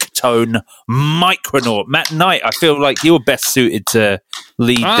Silktone Micronaut. Matt Knight, I feel like you're best suited to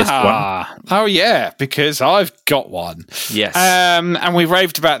lead this one. Oh, yeah, because I've got one. Yes. And we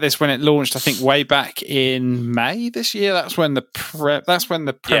raved about this when it launched, I think, way back in May this year. That's when the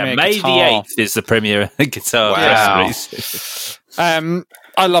premiere May guitar... the 8th is the premiere guitar press release.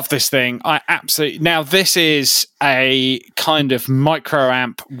 I love this thing. I absolutely. Now, this is a kind of micro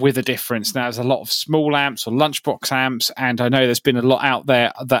amp with a difference. Now, there's a lot of small amps or lunchbox amps, and I know there's been a lot out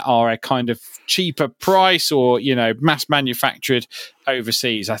there that are a kind of cheaper price or, you know, mass manufactured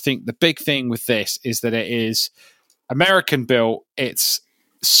overseas. I think the big thing with this is that it is American built. It's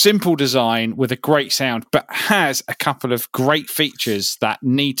simple design with a great sound, but has a couple of great features that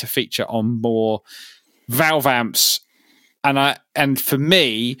need to feature on more valve amps. And for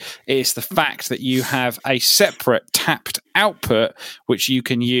me, it's the fact that you have a separate tapped output, which you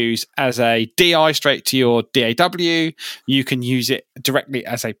can use as a DI straight to your DAW. You can use it directly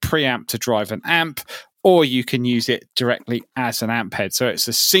as a preamp to drive an amp, or you can use it directly as an amp head. So it's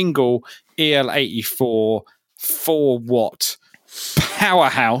a single EL84 4-watt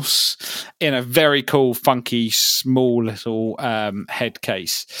powerhouse in a very cool, funky, small little head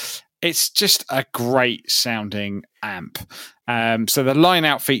case. It's just a great sounding amp. So the line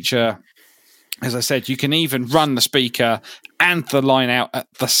out feature, as I said, you can even run the speaker and the line out at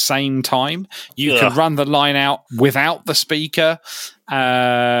the same time. You can run the line out without the speaker.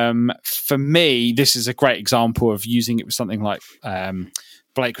 For me, this is a great example of using it with something like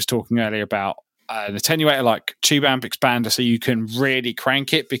Blake was talking earlier about an attenuator like tube amp expander, so you can really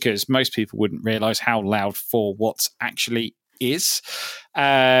crank it, because most people wouldn't realize how loud 4 watts actually is.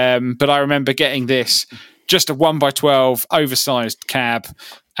 But I remember getting this, just a 1x12 oversized cab,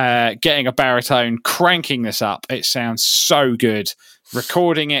 getting a baritone, cranking this up. It sounds so good.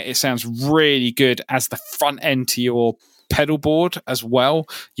 Recording it, it sounds really good as the front end to your pedal board as well.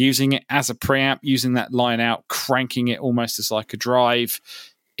 Using it as a preamp, using that line out, cranking it almost as like a drive.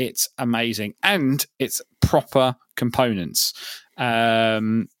 It's amazing. And it's proper components,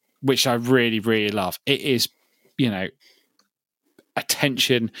 which I really, really love. It is, you know,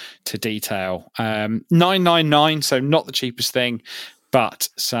 attention to detail. $999, so not the cheapest thing, but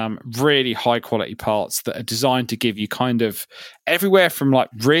some really high quality parts that are designed to give you kind of everywhere from like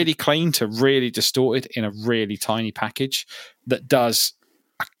really clean to really distorted in a really tiny package that does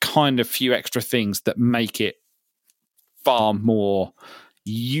a kind of few extra things that make it far more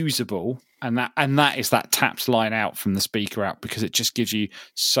usable. And that is that tapped line out from the speaker out, because it just gives you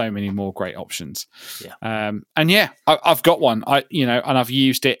so many more great options. Yeah. And yeah, I've got one. And I've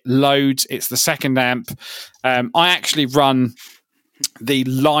used it loads. It's the second amp. I actually run the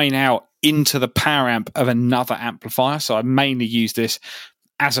line out into the power amp of another amplifier, so I mainly use this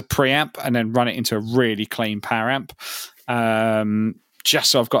as a preamp and then run it into a really clean power amp.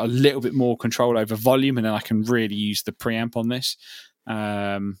 Just so I've got a little bit more control over volume, and then I can really use the preamp on this.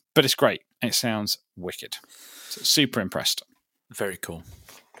 But it's great. It sounds wicked. So super impressed. Very cool.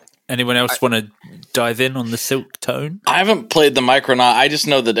 Anyone else want to dive in on the Silktone? I haven't played the Micronaut. I just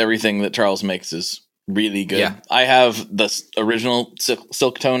know that everything that Charles makes is really good. Yeah. I have the original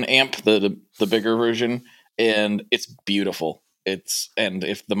Silktone amp, the bigger version, and it's beautiful. And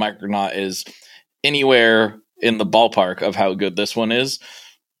if the Micronaut is anywhere in the ballpark of how good this one is,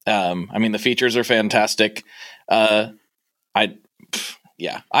 I mean, the features are fantastic. I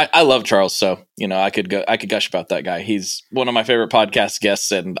love Charles, so I could gush about that guy. He's one of my favorite podcast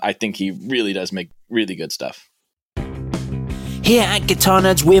guests, and I think he really does make really good stuff. Here at Guitar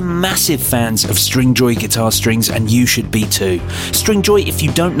Nerds, we're massive fans of Stringjoy guitar strings, and you should be too. Stringjoy, if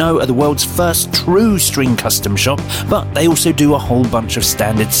you don't know, are the world's first true string custom shop, but they also do a whole bunch of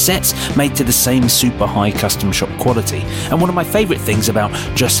standard sets made to the same super high custom shop quality. And one of my favourite things about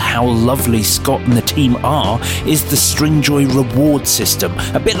just how lovely Scott and the team are is the Stringjoy reward system,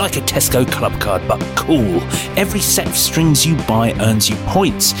 a bit like a Tesco club card, but cool. Every set of strings you buy earns you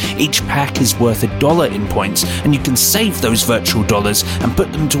points. Each pack is worth $1 in points, and you can save those virtual dollars and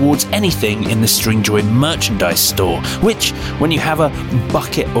put them towards anything in the Stringjoy merchandise store, which, when you have a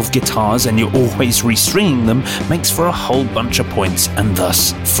bucket of guitars and you're always restringing them, makes for a whole bunch of points and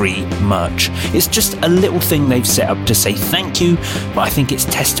thus free merch. It's just a little thing they've set up to say thank you, but I think it's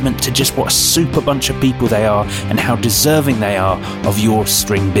testament to just what a super bunch of people they are and how deserving they are of your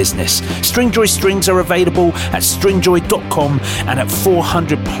string business. Stringjoy strings are available at stringjoy.com and at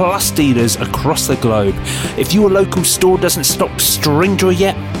 400 plus dealers across the globe. If your local store doesn't stock Stringjoy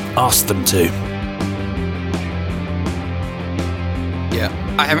yet, ask them to.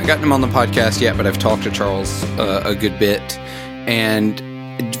 Yeah, I haven't gotten him on the podcast yet, but I've talked to Charles a good bit. And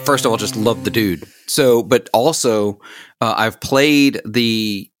first of all, just love the dude. So, but also, I've played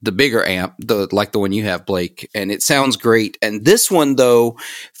the bigger amp, like the one you have, Blake, and it sounds great. And this one, though,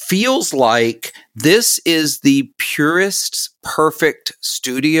 feels like this is the purest, perfect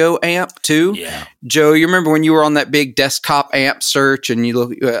studio amp, too. Yeah. Joe, you remember when you were on that big desktop amp search, and you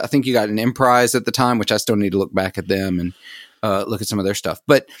look? I think you got an Emprise at the time, which I still need to look back at them and look at some of their stuff.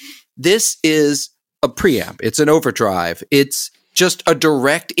 But this is a preamp. It's an overdrive. It's just a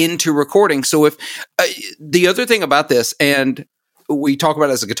direct into recording. So if the other thing about this, and we talk about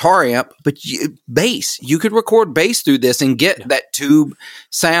it as a guitar amp, but bass, you could record bass through this and get that tube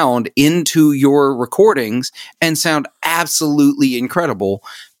sound into your recordings and sound absolutely incredible.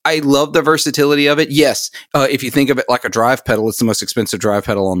 I love the versatility of it. Yes, if you think of it like a drive pedal, it's the most expensive drive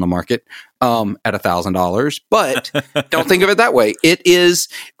pedal on the market at $1,000. But don't think of it that way. It is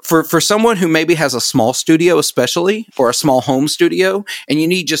for someone who maybe has a small studio, especially, or a small home studio, and you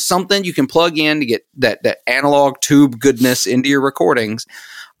need just something you can plug in to get that analog tube goodness into your recordings.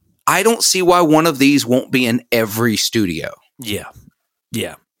 I don't see why one of these won't be in every studio. Yeah.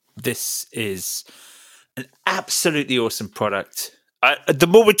 This is an absolutely awesome product. The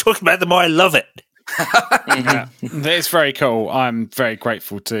more we talk about it, the more I love it. Yeah. It's very cool. I'm very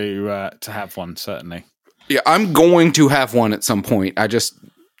grateful to have one, certainly. Yeah, I'm going to have one at some point. I just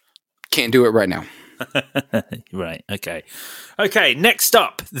can't do it right now. Right, okay. Next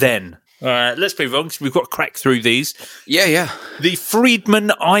up, then. Let's move on because we've got to crack through these. Yeah. The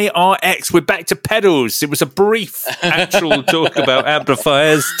Friedman IRX. We're back to pedals. It was a brief actual talk about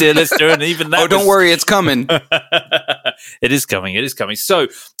amplifiers, dear listener, and even that. Don't worry, it's coming. It is coming. So,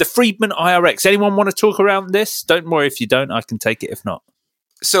 the Friedman IRX. Anyone want to talk around this? Don't worry if you don't. I can take it if not.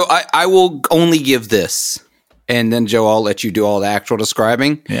 So, I will only give this, and then, Joe, I'll let you do all the actual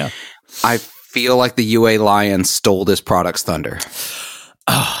describing. Yeah. I feel like the UA Lion stole this product's thunder.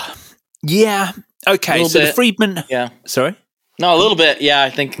 Yeah. Okay. So the Friedman. Yeah. Sorry? No, a little bit. Yeah, I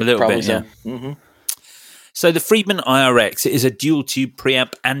think a little probably bit, so. Yeah. Mm-hmm. So the Friedman IRX is a dual tube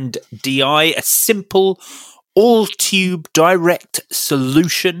preamp and DI, a simple all tube direct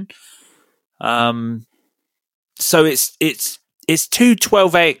solution. So it's two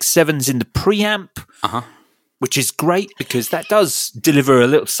 12AX7s in the preamp, which is great because that does deliver a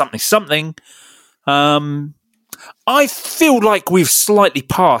little something. I feel like we've slightly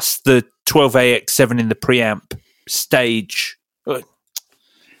passed the 12AX7 in the preamp stage.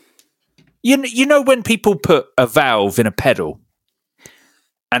 You know when people put a valve in a pedal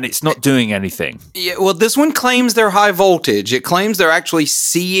and it's not doing anything? Yeah, well, this one claims they're high voltage. It claims they're actually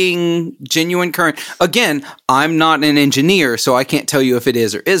seeing genuine current. Again, I'm not an engineer, so I can't tell you if it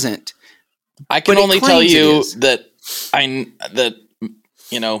is or isn't. I can only tell you that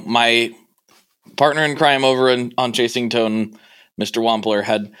my partner in crime over on Chasing Tone, Mr. Wampler,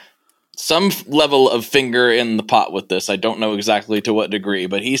 had some level of finger in the pot with this. I don't know exactly to what degree,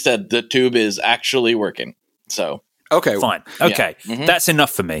 but he said the tube is actually working. So okay, fine. Okay, yeah. Mm-hmm. That's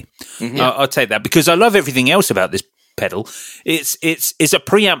enough for me. Mm-hmm. I'll take that because I love everything else about this pedal. It's a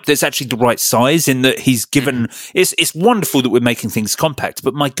preamp that's actually the right size in that he's given. It's wonderful that we're making things compact,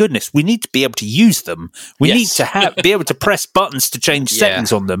 but my goodness, we need to be able to use them. We need to be able to press buttons to change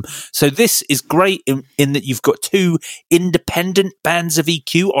settings on them. So this is great in that you've got two independent bands of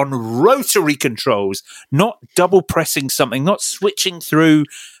EQ on rotary controls, not double pressing something, not switching through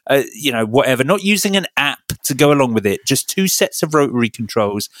whatever, not using an app to go along with it, just two sets of rotary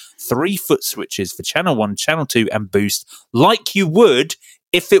controls, 3 foot switches for channel 1, channel 2, and boost, like you would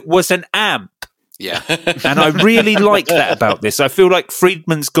if it was an amp. Yeah. And I really like that about this. I feel like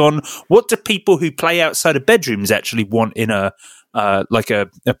Friedman's gone, what do people who play outside of bedrooms actually want in a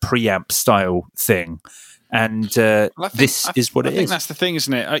preamp style thing? And this is what it is. I think that's the thing,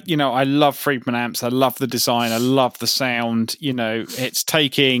 isn't it? I love Friedman amps. I love the design. I love the sound. It's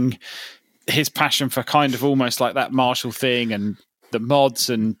taking his passion for kind of almost like that Marshall thing and the mods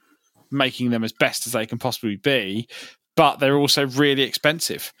and making them as best as they can possibly be. But they're also really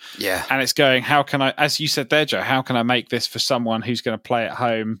expensive. Yeah. And it's going, how can I, as you said there, Joe, how can I make this for someone who's going to play at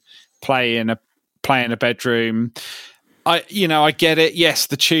home, play in a bedroom? I get it. Yes,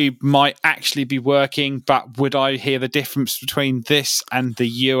 the tube might actually be working, but would I hear the difference between this and the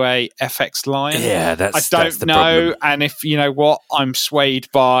UA FX Lion? Yeah, I don't know. Problem. And if you know what, I'm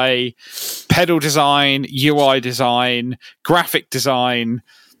swayed by pedal design, UI design, graphic design,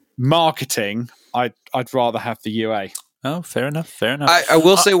 marketing. I'd rather have the UA. Oh, fair enough. I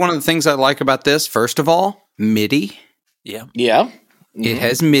will say one of the things I like about this, first of all, MIDI. Yeah. Yeah. It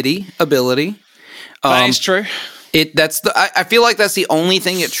has MIDI ability. That is true. I feel like that's the only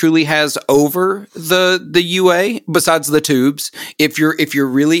thing it truly has over the UA besides the tubes. If you're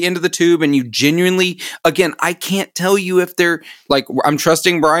really into the tube and you genuinely, again, I can't tell you if they're like, I'm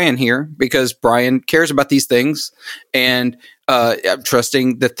trusting Brian here because Brian cares about these things, and I'm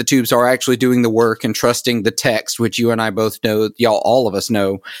trusting that the tubes are actually doing the work, and trusting the text, which you and I both know, all of us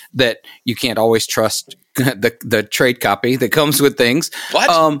know that you can't always trust the trade copy that comes with things.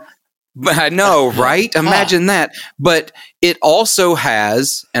 What? But I know, right? Imagine that. But it also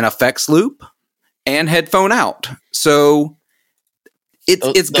has an effects loop and headphone out. So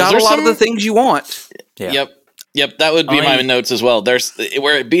it's got a lot of the things you want. Yeah. Yep. That would be my notes as well. There's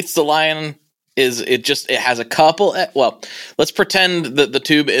where it beats the Lion is it has a couple. Well, let's pretend that the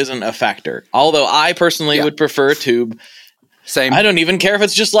tube isn't a factor. Although I personally would prefer a tube. Same. I don't even care if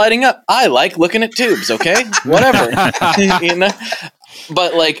it's just lighting up. I like looking at tubes. Okay, whatever.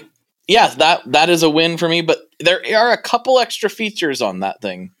 But like. Yeah, that is a win for me, but there are a couple extra features on that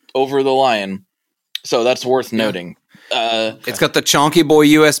thing over the Lion, so that's worth noting. It's got the chonky boy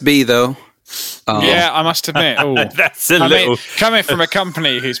USB, though. I must admit. That's a little... coming from a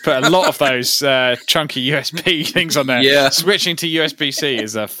company who's put a lot of those chunky USB things on there, switching to USB-C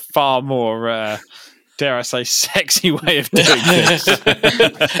is a far more... dare I say, sexy way of doing this.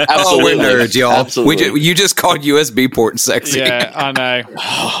 Absolutely. Oh, we're nerds, y'all. Absolutely. You just called USB port sexy. Yeah, I know.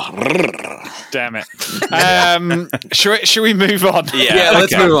 Damn it. Should we move on? Yeah,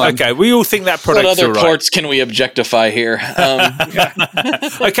 let's move on. Okay, we all think that product's What other all right. ports can we objectify here?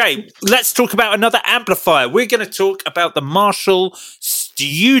 Okay, let's talk about another amplifier. We're going to talk about the Marshall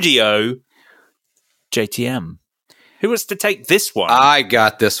Studio JTM. Who wants to take this one? I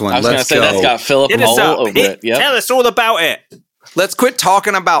got this one. I was going to say that's got Philip all over it. Yep. Tell us all about it. Let's quit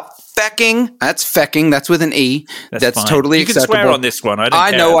talking about fecking. That's fecking. That's with an E. That's fine. totally acceptable. You can swear on this one. I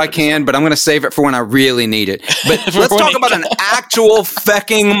know I can, but I'm going to save it for when I really need it. But let's talk about an actual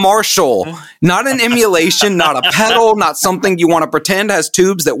fecking Marshall. Not an emulation, not a pedal, not something you want to pretend has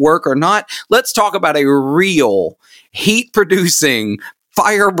tubes that work or not. Let's talk about a real heat-producing,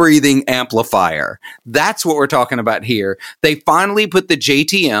 fire-breathing amplifier. That's what we're talking about here. They finally put the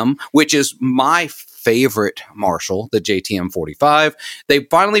JTM, which is my favorite Marshall, the JTM 45. They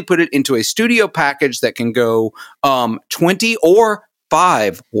finally put it into a studio package that can go 20 or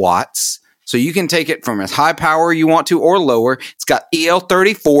 5 watts. So you can take it from as high power you want to or lower. It's got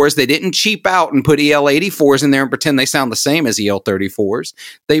EL34s. They didn't cheap out and put EL84s in there and pretend they sound the same as EL34s.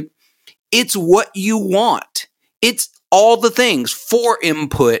 It's what you want. It's all the things. 4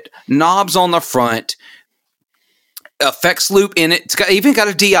 input, knobs on the front, effects loop in it. It's even got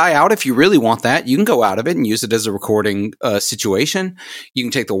a DI out if you really want that. You can go out of it and use it as a recording situation. You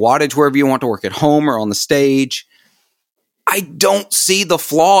can take the wattage wherever you want to work, at home or on the stage. I don't see the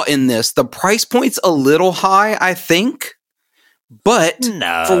flaw in this. The price point's a little high, I think. But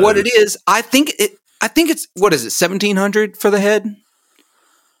for what it is, I think it's what is it, $1,700 for the head?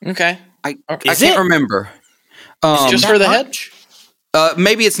 Okay. I can't remember. Just for the head?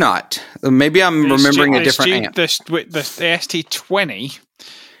 Maybe it's not. Maybe I'm remembering a different amp. The ST20.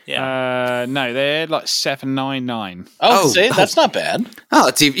 Yeah. No, they're like $799. See, that's not bad. Oh,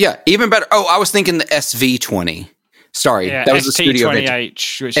 it's even better. Oh, I was thinking the SV20. Sorry, that was the studio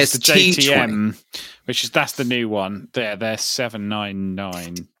ST20H, which is the JTM, that's the new one. They're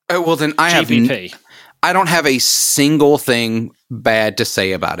 $799. Oh well, then I don't have a single thing bad to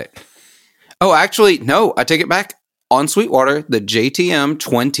say about it. Oh, actually, no, I take it back. On Sweetwater, the JTM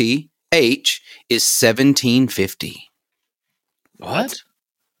 20H is $1,750. What?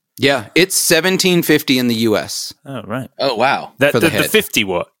 Yeah, it's $1,750 in the US. Oh, right. Oh, wow. The 50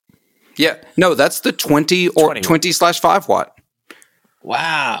 watt. Yeah, no, that's the 20 or 20/5 watt.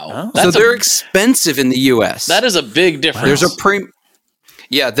 Wow. So they're expensive in the US. That is a big difference. There's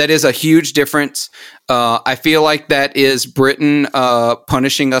Yeah, that is a huge difference. I feel like that is Britain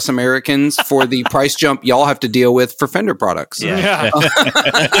punishing us Americans for the price jump y'all have to deal with for Fender products. Yeah.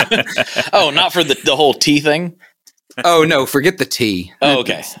 Oh, not for the whole tea thing? Oh, no, forget the tea. Oh,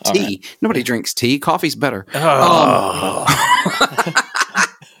 okay. Tea. Right. Nobody drinks tea. Coffee's better.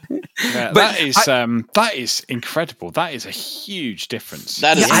 That is incredible. That is a huge difference.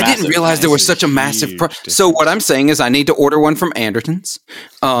 That is I didn't realize there was such a massive So what I'm saying is I need to order one from Anderton's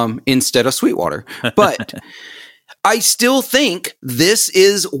instead of Sweetwater. But I still think this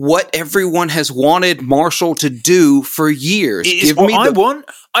is what everyone has wanted Marshall to do for years. It is what I want.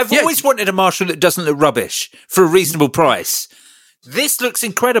 I've always wanted a Marshall that doesn't look rubbish for a reasonable price. This looks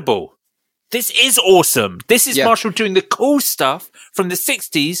incredible. This is awesome. This is Marshall doing the cool stuff from the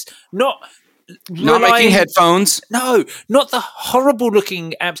 60s, not Not making headphones. No, not the horrible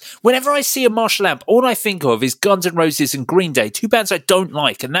looking amps. Whenever I see a Marshall amp, all I think of is Guns N' Roses and Green Day, two bands I don't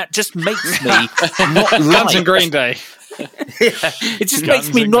like, and that just makes me not like Guns and Green Day. It just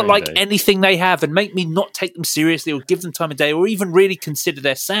makes me not like anything they have and make me not take them seriously or give them time of day or even really consider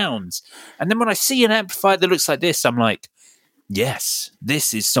their sounds. And then when I see an amplifier that looks like this, I'm like, yes,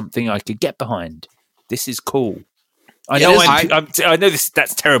 this is something I could get behind. This is cool. I know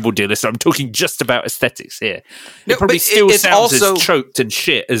that's terrible, dear listener. I'm talking just about aesthetics here. It probably still sounds as choked and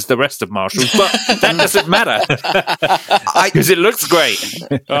shit as the rest of Marshall's, but that doesn't matter because it looks great.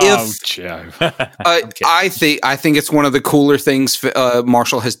 Joe. I think it's one of the cooler things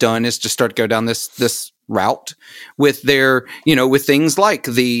Marshall has done is to start to go down this route with their, with things like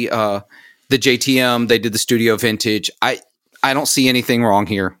the JTM. They did the Studio Vintage. I don't see anything wrong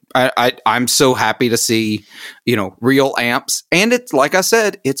here. I'm so happy to see, real amps. And it's, like I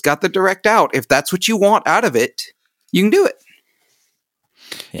said, it's got the direct out. If that's what you want out of it, you can do it.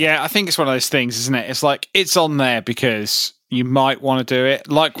 Yeah, I think it's one of those things, isn't it? It's like, it's on there because you might want to do it.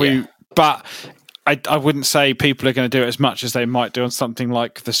 But I wouldn't say people are going to do it as much as they might do on something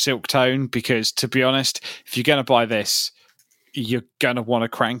like the Silk Tone, because to be honest, if you're going to buy this, you're going to want to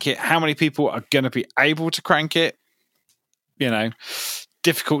crank it. How many people are going to be able to crank it?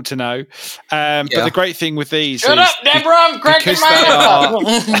 Difficult to know. But the great thing with these Shut up, Deborah, I'm cranking my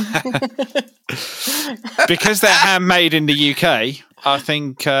up. Because they're handmade in the UK, I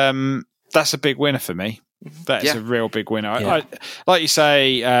think that's a big winner for me. That is a real big winner. I, like you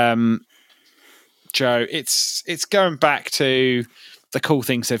say, Joe, it's going back to the cool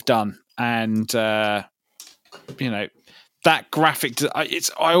things they've done. And, that graphic,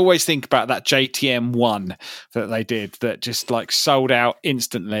 I always think about that JTM 1 that they did that just like sold out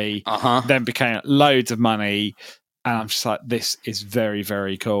instantly, then became loads of money. And I'm just like, this is very,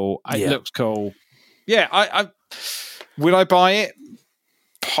 very cool. It looks cool. Yeah, I would I buy it?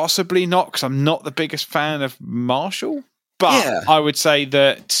 Possibly not, because I'm not the biggest fan of Marshall. But I would say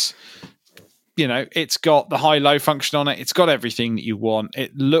that, it's got the high-low function on it. It's got everything that you want.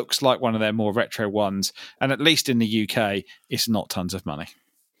 It looks like one of their more retro ones. And at least in the UK, it's not tons of money.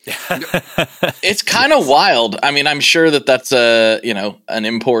 It's kind of wild. I mean, I'm sure that's an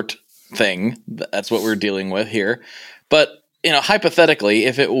import thing. That's what we're dealing with here. But, hypothetically,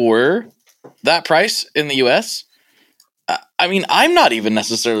 if it were that price in the US, I mean, I'm not even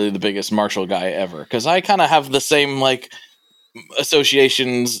necessarily the biggest Marshall guy ever, because I kind of have the same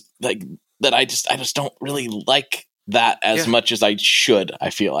associations that I just don't really like that as much as I should,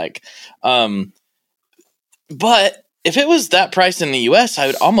 I feel like. But if it was that price in the US, I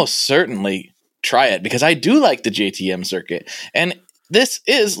would almost certainly try it, because I do like the JTM circuit. And this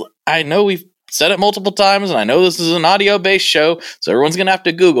is, I know we've said it multiple times, and I know this is an audio-based show, so everyone's going to have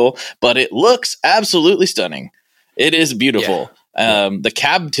to Google, but it looks absolutely stunning. It is beautiful. The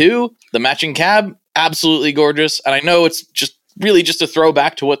cab too, the matching cab, absolutely gorgeous. And I know it's just really just a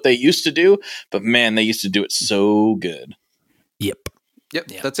throwback to what they used to do, but man, they used to do it so good. Yep.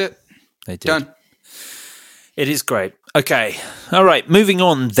 That's it. They did. Done. It is great. Okay. All right. Moving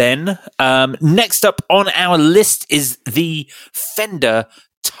on then. Next up on our list is the Fender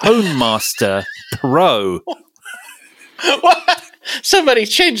Tonemaster Pro. What? Somebody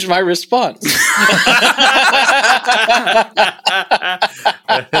changed my response.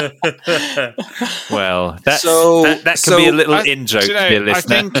 Well, that can be a little in-joke, dear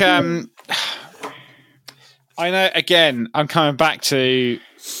listener. I think, I know, again, I'm coming back to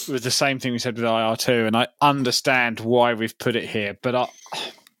with the same thing we said with IR2, and I understand why we've put it here, but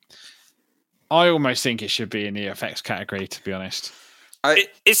I almost think it should be in the effects category, to be honest.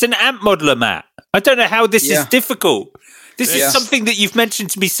 It's an amp modeler, Matt. I don't know how this is difficult. This is something that you've mentioned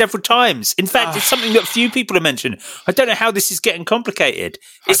to me several times. In fact, it's something that few people have mentioned. I don't know how this is getting complicated.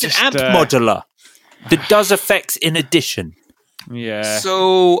 It's an amp modeler that does effects in addition. Yeah.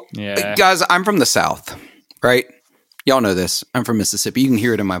 So, guys, I'm from the South, right? Y'all know this. I'm from Mississippi. You can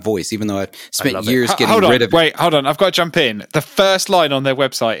hear it in my voice, even though I've spent years getting rid of it. Wait, hold on. I've got to jump in. The first line on their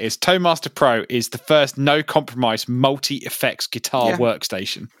website is Tonemaster Pro is the first no-compromise multi-effects guitar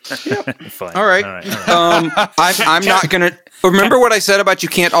workstation. Fine. All right. I'm not going to... Remember what I said about you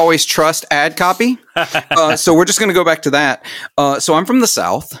can't always trust ad copy? So we're just going to go back to that. So I'm from the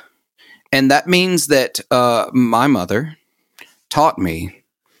South, and that means that my mother taught me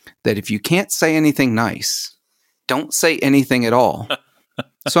that if you can't say anything nice, don't say anything at all,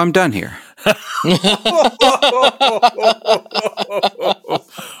 So I'm done here.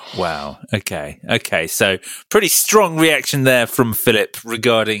 Wow. Okay. So pretty strong reaction there from Philip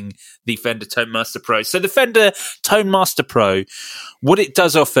regarding the Fender Tone Master Pro. So the Fender Tone Master Pro, what it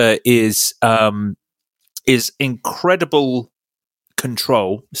does offer is incredible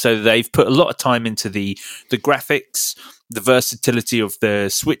control. So they've put a lot of time into the graphics, the versatility of the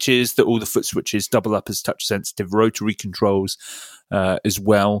switches, that all the foot switches double up as touch sensitive rotary controls as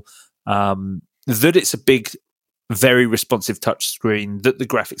well. That it's a big, very responsive touch screen, that the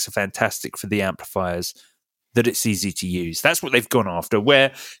graphics are fantastic for the amplifiers, that it's easy to use. That's what they've gone after,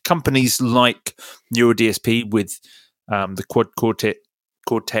 where companies like Neural DSP with the Quad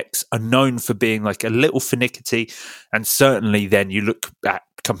Cortex are known for being like a little finicky, and certainly then you look at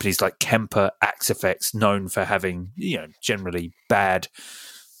companies like Kemper, Axe-Fx, known for having, generally bad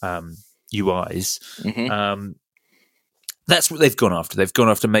UIs. Mm-hmm. That's what they've gone after. They've gone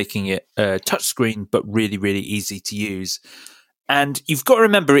after making it a touchscreen, but really, really easy to use. And you've got to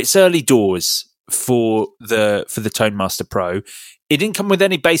remember, it's early doors for the Tone Master Pro. It didn't come with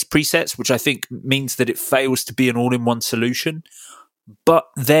any bass presets, which I think means that it fails to be an all-in-one solution. But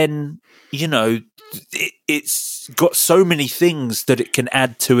then, it's got so many things that it can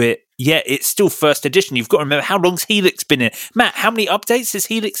add to it. Yeah, it's still first edition. You've got to remember, how long's Helix been in? Matt, how many updates has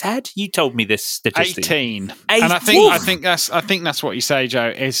Helix had? You told me this statistic. 18. And I think that's what you say,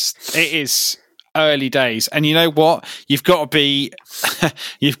 Joe. It is early days, and you know what? You've got to be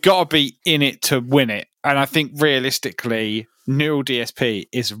in it to win it. And I think realistically, Neural DSP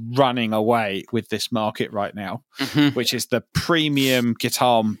is running away with this market right now, which is the premium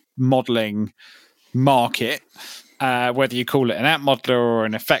guitar modeling market. Whether you call it an amp modeler or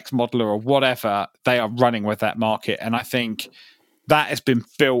an effects modeler or whatever, they are running with that market. And I think that has been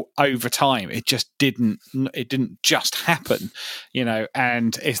built over time. It didn't just happen,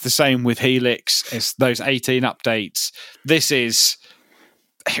 and it's the same with Helix. It's those 18 updates.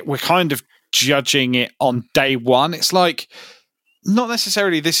 We're kind of judging it on day one. It's like, not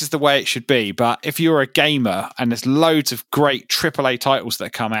necessarily this is the way it should be, but if you're a gamer and there's loads of great AAA titles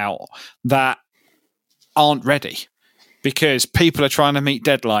that come out that aren't ready because people are trying to meet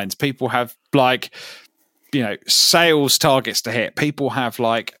deadlines, people have sales targets to hit, people have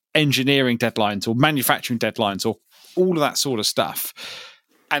engineering deadlines or manufacturing deadlines or all of that sort of stuff,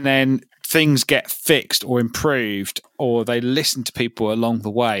 and then things get fixed or improved, or they listen to people along the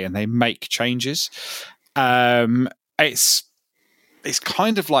way and they make changes. It's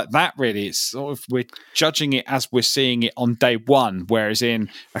kind of like that, really. It's sort of, we're judging it as we're seeing it on day one, whereas in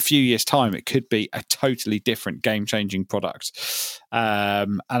a few years' time, it could be a totally different game-changing product.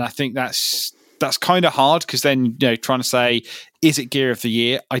 And I think that's kind of hard, because then, trying to say, is it gear of the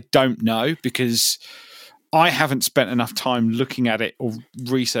year? I don't know, because I haven't spent enough time looking at it or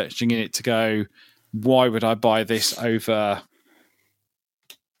researching it to go, why would I buy this over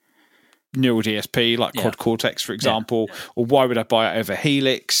Neural DSP, like Quad Cortex, for example, or why would I buy it over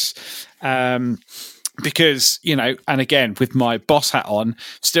Helix? Because, and again, with my boss hat on,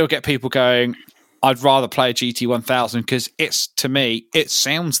 still get people going, I'd rather play a GT1000 because to me, it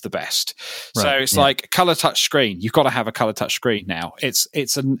sounds the best. Right. So it's like color touch screen. You've got to have a color touch screen now. It's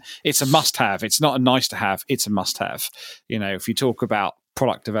a must have. It's not a nice to have. It's a must have. If you talk about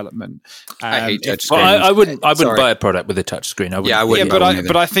product development, I hate touch screen. I wouldn't buy a product with a touch screen. I wouldn't.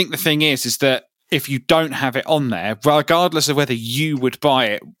 But I think the thing is that if you don't have it on there, regardless of whether you would buy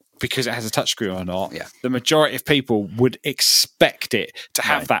it because it has a touchscreen or not, the majority of people would expect it to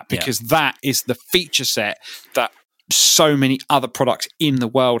have that, because that is the feature set that so many other products in the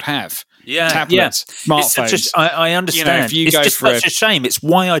world have. Tablets, smartphones. I understand. If you it's go just for such a shame. It's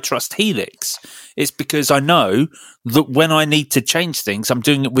why I trust Helix. It's because I know that when I need to change things, I'm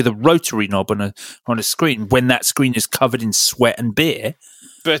doing it with a rotary knob on a screen, when that screen is covered in sweat and beer.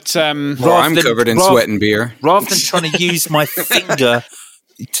 But I'm covered in sweat and beer. Rather than trying to use my finger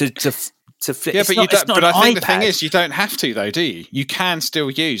to fit. Yeah, but I think the thing is, you don't have to, though, do you? You can still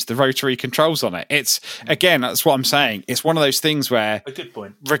use the rotary controls on it. It's, again, that's what I'm saying. It's one of those things where, a good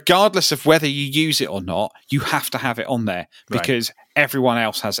point, regardless of whether you use it or not, you have to have it on there because everyone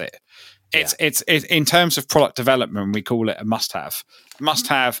else has it. It's in terms of product development, we call it a must-have.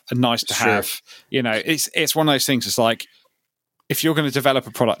 Must-have, a nice-to-have. It's one of those things. It's like, if you're going to develop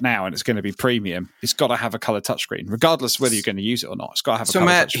a product now and it's going to be premium, it's got to have a color touchscreen, regardless of whether you're going to use it or not. It's got to have a color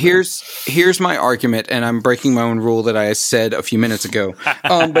touchscreen. So, Matt, here's my argument, and I'm breaking my own rule that I said a few minutes ago.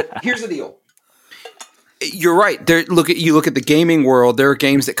 But here's the deal. you're right. You look at the gaming world. There are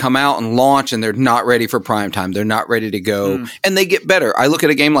games that come out and launch, and they're not ready for prime time. They're not ready to go, and they get better. I look at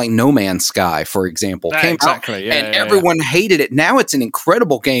a game like No Man's Sky, for example, came out, and everyone hated it. Now it's an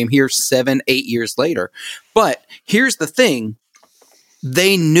incredible game here, 7-8 years later. But here's the thing: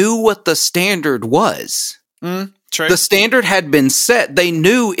 they knew what the standard was. True. The standard had been set. They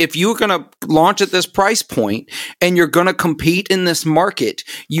knew if you were going to launch at this price point and you're going to compete in this market,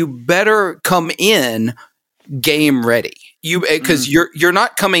 you better come in game ready. Because you're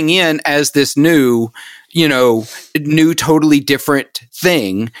not coming in as this new totally different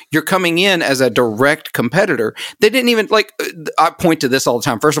thing. You're coming in as a direct competitor. They didn't even I point to this all the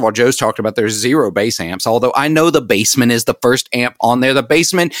time. First of all, Joe's talked about there's 0 bass amps, although I know the Bassman is the first amp on there. The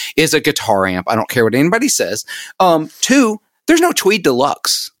Bassman is a guitar amp. I don't care what anybody says. 2, there's no Tweed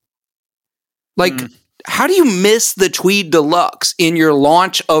Deluxe. How do you miss the Tweed Deluxe in your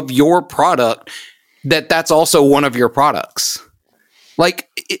launch of your product that's also one of your products?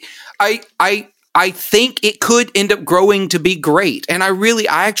 I think it could end up growing to be great. And I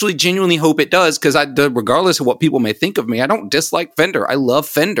actually genuinely hope it does, because regardless of what people may think of me, I don't dislike Fender. I love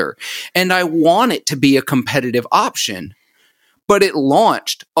Fender. And I want it to be a competitive option. But it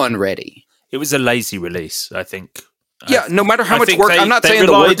launched unready. It was a lazy release, I think. Yeah, no matter how much work, I'm not saying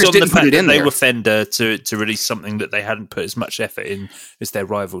the workers didn't put it in there. They were Fender to release something that they hadn't put as much effort in as their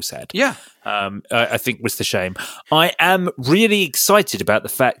rivals had. Yeah. I think was the shame. I am really excited about the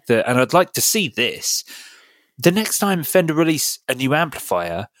fact that, and I'd like to see this, the next time Fender release a new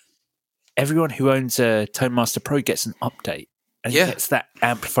amplifier, everyone who owns a ToneMaster Pro gets an update. And gets that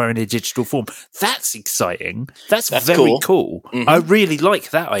amplifier in a digital form. That's exciting. That's very cool. Mm-hmm. I really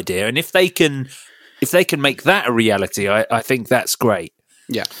like that idea. And if they can make that a reality, I think that's great.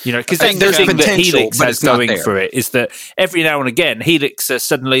 Yeah. Because the thing that Helix has going for it is that every now and again, Helix are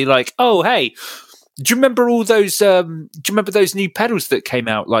suddenly like, oh, hey, do you remember all those? Do you remember those new pedals that came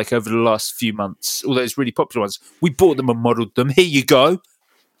out over the last few months? All those really popular ones. We bought them and modeled them. Here you go.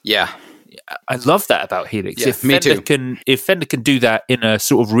 Yeah. I love that about Helix. Yeah, if Fender can do that in a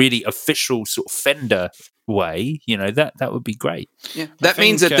sort of really official sort of Fender way, that would be great. Yeah. That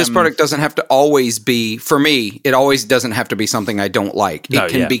means that this product doesn't have to always be, for me, it always doesn't have to be something I don't like.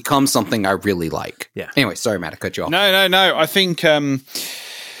 It can become something I really like. Yeah. Anyway, sorry, Matt, I cut you off. No. I think the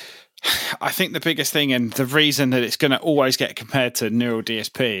biggest thing, and the reason that it's going to always get compared to Neural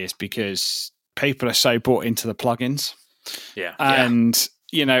DSP, is because people are so bought into the plugins. Yeah. And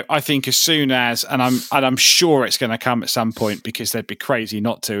I think as soon as, and I'm sure it's going to come at some point, because they'd be crazy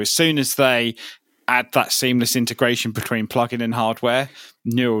not to, as soon as they add that seamless integration between plugin and hardware,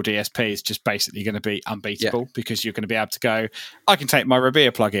 Neural DSP is just basically going to be unbeatable, because you're going to be able to go, I can take my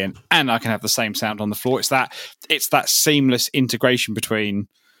Rabea plugin and I can have the same sound on the floor. It's that seamless integration between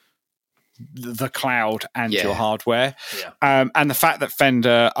the cloud and your hardware. And the fact that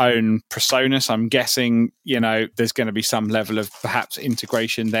Fender own PreSonus, I'm guessing, there's going to be some level of perhaps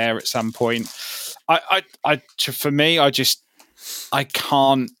integration there at some point. For me, I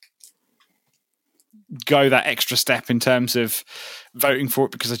can't go that extra step in terms of voting for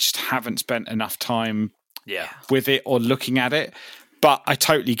it, because I just haven't spent enough time with it or looking at it. But I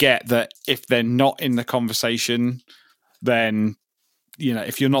totally get that if they're not in the conversation, then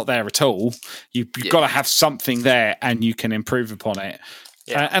if you're not there at all, you've got to have something there, and you can improve upon it.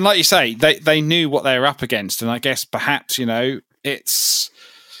 Yeah. And like you say, they knew what they were up against, and I guess perhaps they're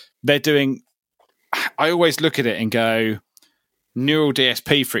doing. I always look at it and go, Neural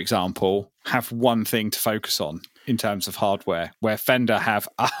DSP, for example, have one thing to focus on in terms of hardware, where Fender have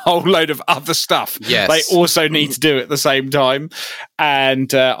a whole load of other stuff they also need to do at the same time.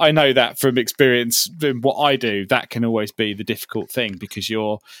 And I know that from experience in what I do, that can always be the difficult thing, because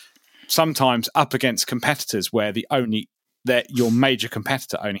you're sometimes up against competitors where your major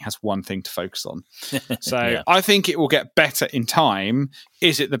competitor only has one thing to focus on. So I think it will get better in time.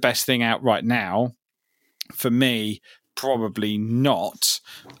 Is it the best thing out right now? For me, probably not.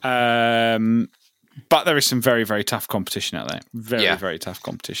 But there is some very, very tough competition out there. Very tough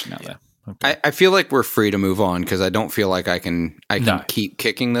competition out there. Okay. I feel like we're free to move on, because I don't feel like I can keep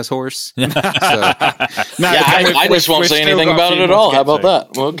kicking this horse. I just won't say anything about it at all. How about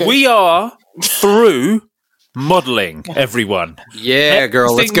that? Okay. We are through modeling, everyone. Yeah,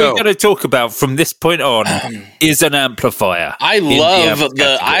 girl, let's go. We're going to talk about from this point on is an amplifier. I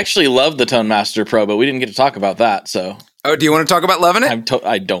actually love the ToneMaster Pro, but we didn't get to talk about that. So, do you want to talk about loving it?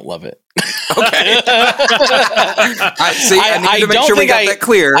 I don't love it. Okay. I need to make sure we got that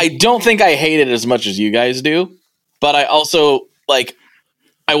clear. I don't think I hate it as much as you guys do, but I also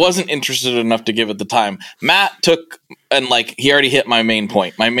I wasn't interested enough to give it the time. Matt took, and he already hit my main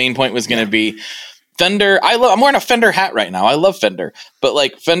point. My main point was going to be, Fender, I'm wearing a Fender hat right now. I love Fender, but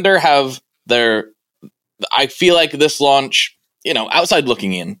like Fender I feel like this launch, outside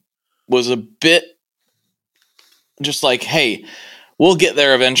looking in, was a bit just like, hey, we'll get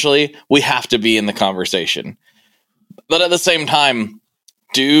there eventually. We have to be in the conversation. But at the same time,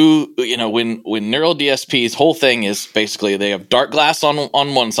 when Neural DSP's whole thing is basically they have dark glass on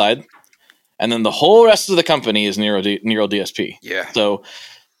one side, and then the whole rest of the company is Neural DSP. Yeah. So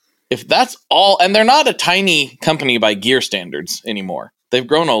if that's all, and they're not a tiny company by gear standards anymore. They've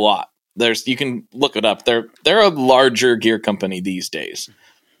grown a lot. You can look it up. They're a larger gear company these days.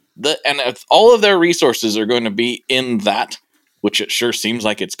 And if all of their resources are going to be in that, which it sure seems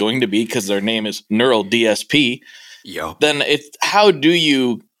like it's going to be because their name is Neural DSP. Yep. Then how do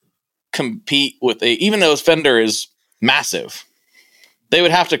you compete with even though Fender is massive, they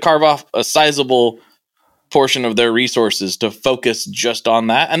would have to carve off a sizable portion of their resources to focus just on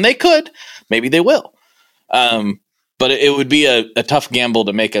that. And they could, maybe they will. But it would be a tough gamble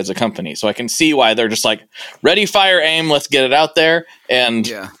to make as a company. So I can see why they're just like, ready, fire, aim, let's get it out there, and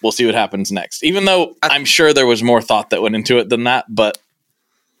we'll see what happens next. Even though I'm sure there was more thought that went into it than that, but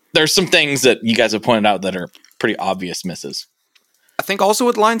there's some things that you guys have pointed out that are pretty obvious misses. I think also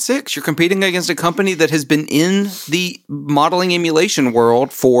with Line 6, you're competing against a company that has been in the modeling emulation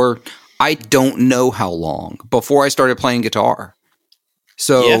world for I don't know how long, before I started playing guitar.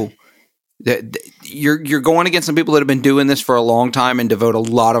 So you're going against some people that have been doing this for a long time and devote a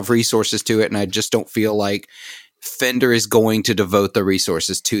lot of resources to it, and I just don't feel like Fender is going to devote the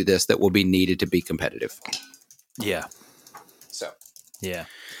resources to this that will be needed to be competitive. Yeah. So. Yeah.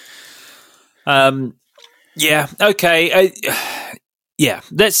 Okay.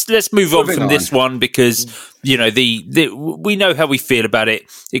 Let's move on from this one because we know how we feel about it.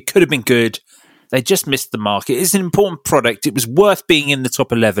 It could have been good. They just missed the market. It's an important product. It was worth being in the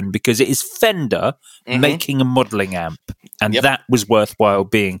top 11 because it is Fender making a modeling amp, and that was worthwhile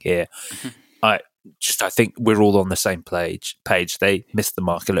being here. I think we're all on the same page. They missed the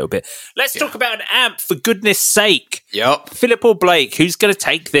mark a little bit. Let's talk about an amp, for goodness sake. Yep. Philip or Blake, who's going to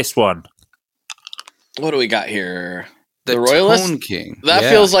take this one? What do we got here? The Royalist? Tone King. That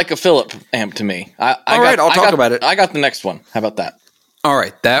feels like a Philip amp to me. I'll talk about it. I got the next one. How about that? All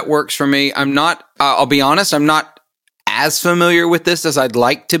right, that works for me. I'll be honest, I'm not as familiar with this as I'd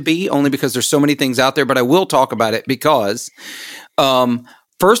like to be, only because there's so many things out there, but I will talk about it because,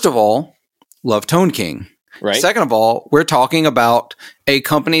 first of all, love Tone King. Right. Second of all, we're talking about a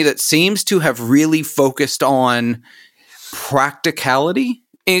company that seems to have really focused on practicality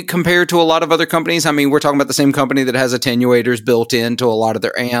compared to a lot of other companies. I mean, we're talking about the same company that has attenuators built into a lot of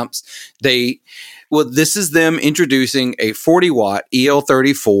their amps. This is them introducing a 40-watt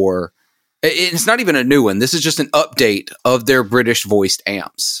EL34. It's not even a new one. This is just an update of their British voiced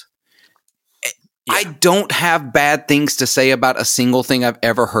amps. Yeah. I don't have bad things to say about a single thing I've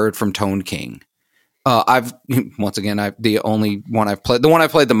ever heard from Tone King. The one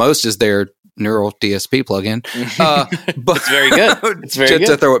I've played the most is their Neural DSP plugin. But it's very good. It's very good.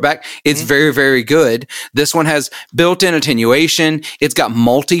 To throw it back, it's very, very good. This one has built-in attenuation. It's got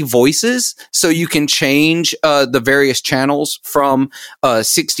multi-voices, so you can change the various channels from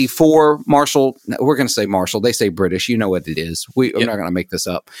 64 Marshall. We're going to say Marshall. They say British. You know what it is. I'm not going to make this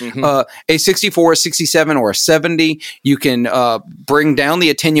up. A 64, a 67, or a 70. You can bring down the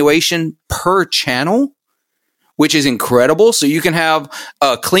attenuation per channel, which is incredible. So you can have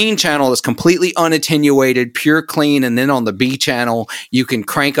a clean channel that's completely unattenuated, pure clean, and then on the B channel, you can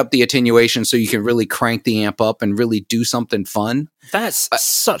crank up the attenuation so you can really crank the amp up and really do something fun. That's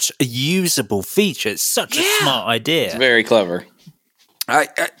such a usable feature. It's such a smart idea. It's very clever. I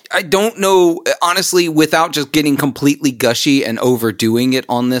don't know, honestly, without just getting completely gushy and overdoing it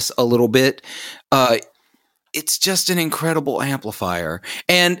on this a little bit, it's just an incredible amplifier.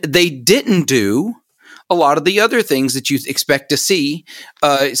 And they didn't do a lot of the other things that you expect to see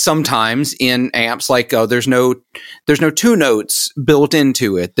sometimes in amps, like there's no two notes built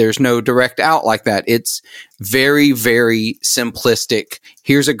into it. There's no direct out like that. It's very, very simplistic.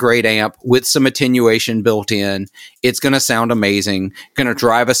 Here's a great amp with some attenuation built in. It's going to sound amazing. Going to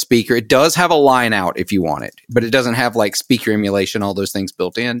drive a speaker. It does have a line out if you want it, but it doesn't have like speaker emulation, all those things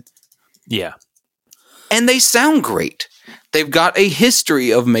built in. Yeah. And they sound great. They've got a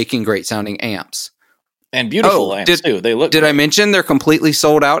history of making great sounding amps. And beautiful amps too. They look. Did I mention they're completely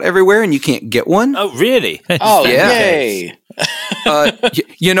sold out everywhere and you can't get one? Oh, really? Oh, yay!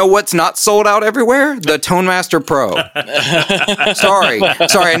 You know what's not sold out everywhere? The ToneMaster Pro. Sorry,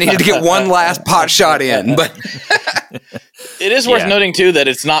 I needed to get one last pot shot in, but It is worth noting, too, that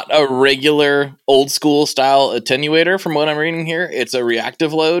it's not a regular old-school style attenuator from what I'm reading here. It's a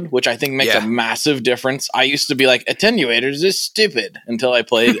reactive load, which I think makes a massive difference. I used to be like, attenuators is stupid until I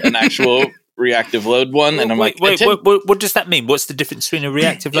played an actual reactive load one. And I'm wait, what does that mean? What's the difference between a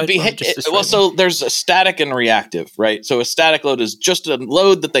reactive load one? So there's a static and reactive, right? So a static load is just a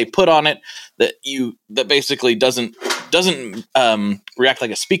load that they put on it that basically doesn't react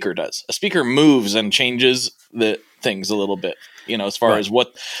like a speaker does. A speaker moves and changes the things a little bit, as far as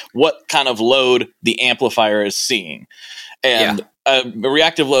what kind of load the amplifier is seeing. And a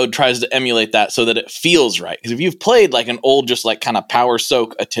reactive load tries to emulate that so that it feels right. Because if you've played like an old, just like kind of power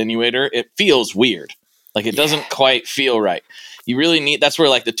soak attenuator, it feels weird. Like it doesn't quite feel right. You really need, that's where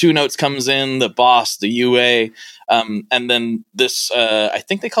like the two notes comes in, the boss, the UA, and then this, I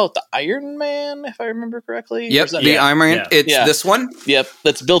think they call it the Iron Man, if I remember correctly. Yep, the Iron Man. Yeah. It's this one. Yep,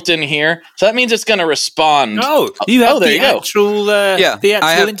 that's built in here. So that means it's going to respond. Oh, you have the actual, the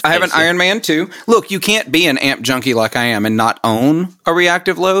actual I have an Iron Man too. Look, you can't be an amp junkie like I am and not own a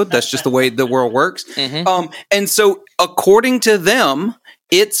reactive load. That's just the way the world works. Mm-hmm. And so according to them,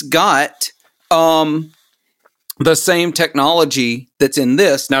 it's got the same technology that's in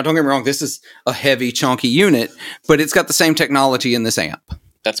this. Now, don't get me wrong, this is a heavy, chunky unit, but it's got the same technology in this amp.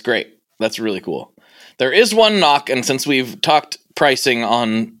 That's great. That's really cool. There is one knock, and since we've talked pricing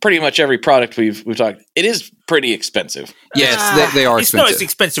on pretty much every product we've talked, it is pretty expensive. Yes, they are expensive. It's not as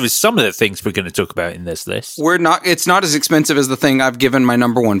expensive as some of the things we're going to talk about in this list. It's not as expensive as the thing I've given my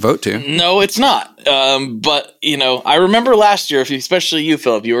number one vote to. No, it's not. But, I remember last year, especially you,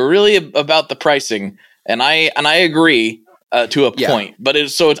 Philip, you were really about the pricing. And I agree to a point, but I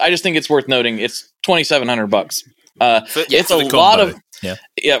just think it's worth noting it's $2,700. It's a lot of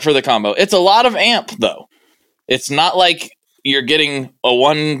for the combo. It's a lot of amp though. It's not like you're getting a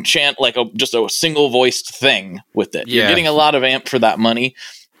one chant like just a single voiced thing with it. You're getting a lot of amp for that money,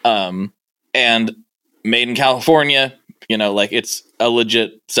 and made in California. Like it's a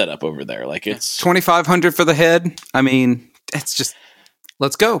legit setup over there. Like it's $2,500 for the head. I mean, it's just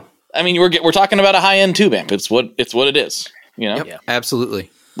let's go. I mean, we're talking about a high-end tube amp. It's what it is, Yep, yeah,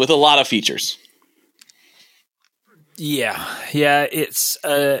 absolutely. With a lot of features. Yeah, it's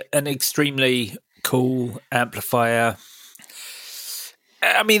an extremely cool amplifier.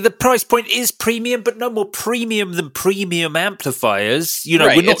 I mean, the price point is premium, but no more premium than premium amplifiers. We're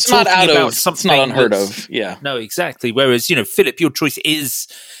not it's talking not about something it's not unheard of. Yeah, no, exactly. Whereas, Philip, your choice is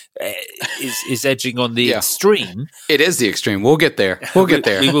edging on the extreme. It is the extreme. We'll get there. We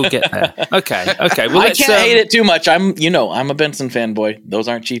will get there. Okay. Well, I can't hate it too much. I'm a Benson fanboy. Those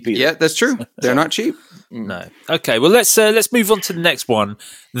aren't cheap either. Yeah, that's true. They're not cheap. No. Okay. Well, let's move on to the next one.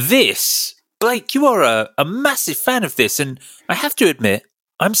 This, Blake, you are a massive fan of this, and I have to admit,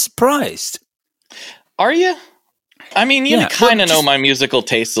 I'm surprised. Are you? I mean, you kind of know my musical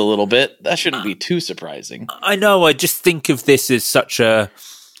tastes a little bit. That shouldn't be too surprising. I know. I just think of this as such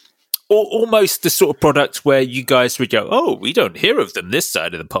almost the sort of product where you guys would go, oh, we don't hear of them this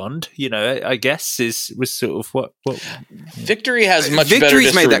side of the pond. I guess was sort of what Victory has much better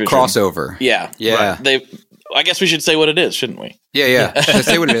Victory's made that distribution. crossover. Yeah. Right. I guess we should say what it is, shouldn't we? Yeah. Let's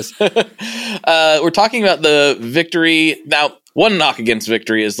say what it is. We're talking about the Victory. Now, one knock against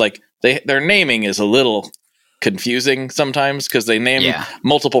Victory is like their naming is a little confusing sometimes because they name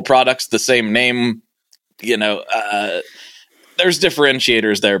multiple products the same name. There's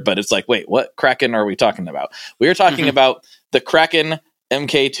differentiators there, but it's like, wait, what Kraken are we talking about? We are talking about the Kraken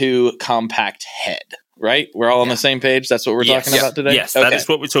MK2 compact head, right? We're all on the same page. That's what we're talking about today? Yes, that is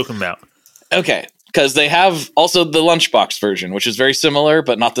what we're talking about. Okay. Because they have also the lunchbox version, which is very similar,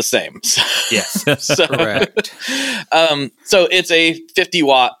 but not the same. Yes. Correct. So it's a 50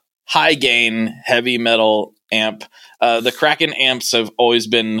 watt high gain heavy metal amp. The Kraken amps have always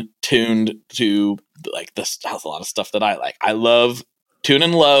been tuned to like this. Has a lot of stuff that I like. I love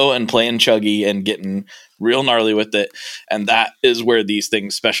tuning low and playing chuggy and getting real gnarly with it. And that is where these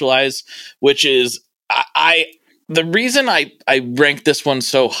things specialize, which is the reason I rank this one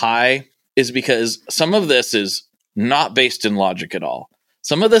so high is because some of this is not based in logic at all.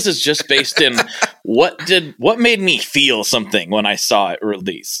 Some of this is just based in what made me feel something when I saw it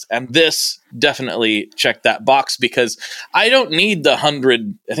released. And this definitely checked that box because I don't need the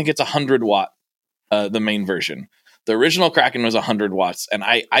 100, I think it's 100 watt, the main version. The original Kraken was 100 watts, and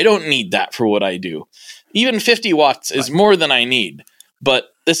I don't need that for what I do. Even 50 watts is more than I need, but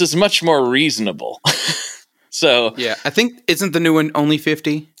this is much more reasonable. So yeah, I think isn't the new one only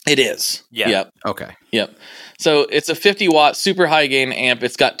 50? It is. Yeah. Yep. Okay. Yep. So it's a 50 watt super high gain amp.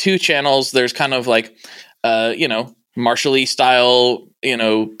 It's got two channels. There's kind of like, Marshall-y style,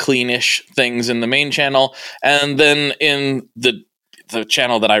 cleanish things in the main channel. And then in the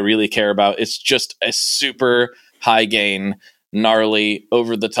channel that I really care about, it's just a super high gain, gnarly,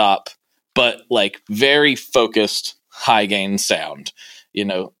 over the top, but like very focused high gain sound.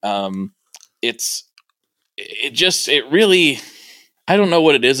 It really, I don't know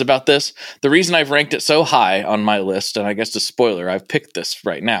what it is about this. The reason I've ranked it so high on my list, and I guess a spoiler, I've picked this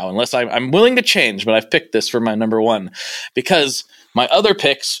right now, unless I'm willing to change, but I've picked this for my number one because my other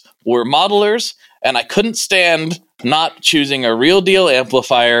picks were modelers, and I couldn't stand not choosing a real deal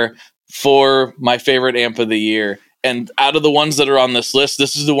amplifier for my favorite amp of the year. And out of the ones that are on this list,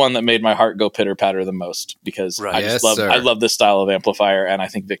 this is the one that made my heart go pitter patter the most because I love this style of amplifier, and I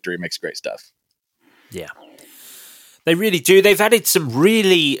think Victory makes great stuff. Yeah. They really do. They've added some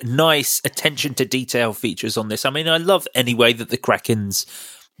really nice attention to detail features on this. I mean, I love any way that the Kraken's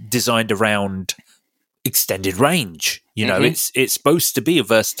designed around extended range. It's supposed to be a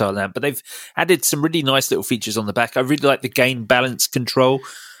versatile amp, but they've added some really nice little features on the back. I really like the gain balance control,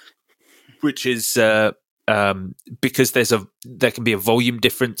 which is because there can be a volume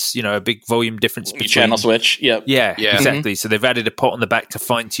difference, a big volume difference between channel switch. Yep. Yeah, exactly. Mm-hmm. So they've added a pot on the back to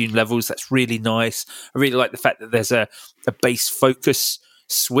fine tune levels. That's really nice. I really like the fact that there's a bass focus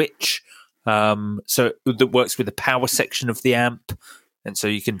switch, so that works with the power section of the amp. And so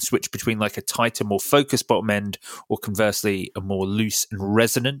you can switch between like a tighter, more focused bottom end, or conversely, a more loose and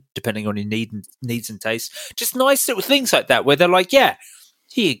resonant, depending on your needs and tastes. Just nice little things like that, where they're like, yeah,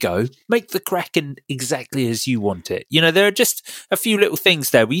 here you go, make the Kraken exactly as you want it. There are just a few little things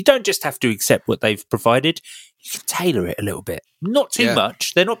there where you don't just have to accept what they've provided. You can tailor it a little bit. Not too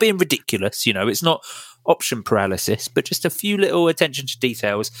much. They're not being ridiculous. It's not option paralysis, but just a few little attention to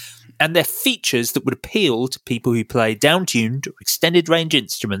details. And they're features that would appeal to people who play down-tuned or extended range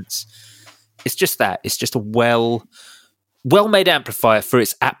instruments. It's just that. It's just a well-made amplifier for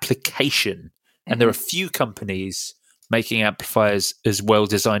its application. And there are few companies making amplifiers as well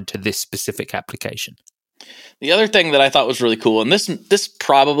designed to this specific application. The other thing that I thought was really cool, and this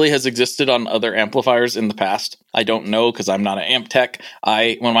probably has existed on other amplifiers in the past. I don't know because I'm not an amp tech.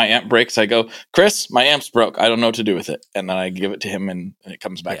 When my amp breaks, I go, Chris, my amp's broke. I don't know what to do with it. And then I give it to him and it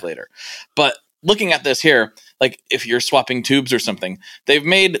comes back later. But looking at this here, like if you're swapping tubes or something, they've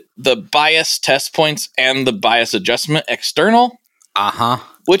made the bias test points and the bias adjustment external.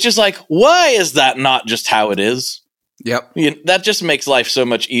 Which is like, why is that not just how it is? Yep. That just makes life so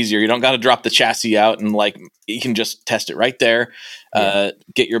much easier. You don't got to drop the chassis out and you can just test it right there,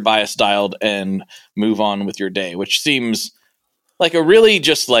 get your bias dialed and move on with your day, which seems like a really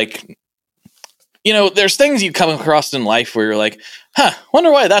just there's things you come across in life where you're like,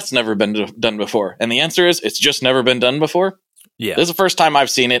 wonder why that's never been done before. And the answer is it's just never been done before. Yeah. This is the first time I've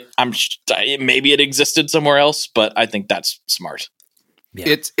seen it. Maybe it existed somewhere else, but I think that's smart.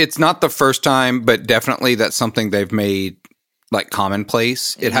 Yeah. It's not the first time, but definitely that's something they've made like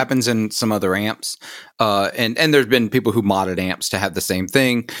commonplace. Mm-hmm. It happens in some other amps, and there's been people who modded amps to have the same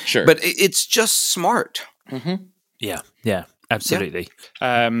thing. Sure, but it's just smart. Mm-hmm. Yeah, absolutely.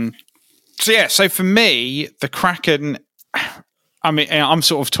 Yeah. So for me, the Kraken. I mean, I'm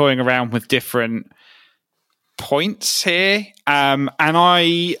sort of toying around with different points here, and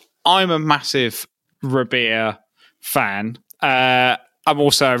I'm a massive Rabea fan. I'm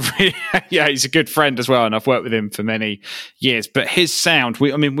also, he's a good friend as well, and I've worked with him for many years. But his sound, we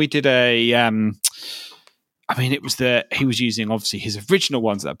did he was using obviously his original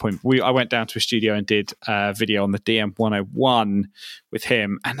ones at that point. I went down to a studio and did a video on the DM101 with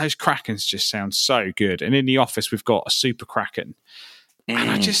him, and those Krakens just sound so good. And in the office, we've got a Super Kraken,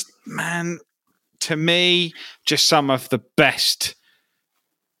 and I just, to me, just some of the best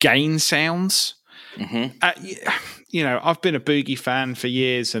gain sounds. Mm-hmm. I've been a Boogie fan for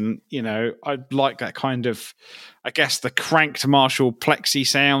years, and I like that kind of, I guess, the cranked Marshall plexi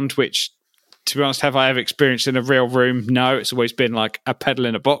sound, which, to be honest, have I ever experienced in a real room? No, it's always been like a pedal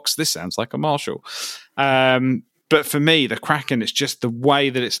in a box. This sounds like a Marshall. But for me, the Kraken, it's just the way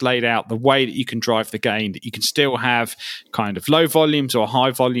that it's laid out, the way that you can drive the gain, that you can still have kind of low volumes or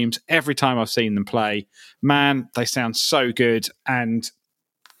high volumes. Every time I've seen them play, man, they sound so good. And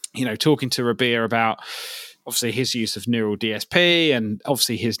talking to Rabea about obviously his use of neural DSP and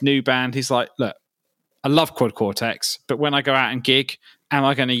obviously his new band, he's like, look, I love Quad Cortex, but when I go out and gig, am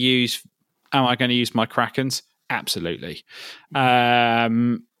I going to use my Krakens? Absolutely.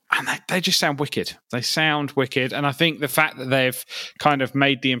 And they just sound wicked. They sound wicked. And I think the fact that they've kind of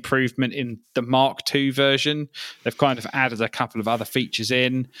made the improvement in the Mark II version, they've kind of added a couple of other features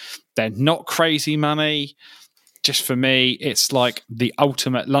in. They're not crazy money. Just for me, it's like the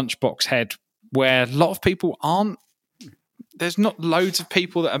ultimate lunchbox head where a lot of people aren't there's not loads of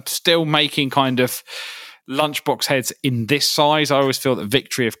people that are still making kind of lunchbox heads in this size. I always feel that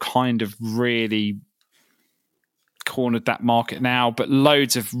Victory have kind of really cornered that market now, but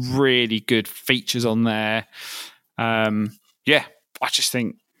loads of really good features on there. I just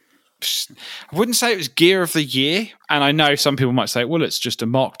think I wouldn't say it was gear of the year, and I know some people might say, well, it's just a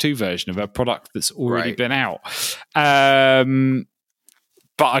Mark II version of a product that's already been out.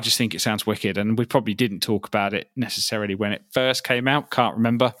 But I just think it sounds wicked, and we probably didn't talk about it necessarily when it first came out. Can't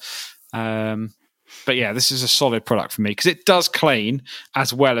remember. But yeah, this is a solid product for me because it does clean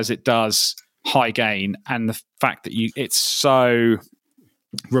as well as it does high gain, and the fact that it's so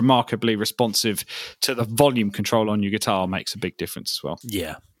remarkably responsive to the volume control on your guitar makes a big difference as well.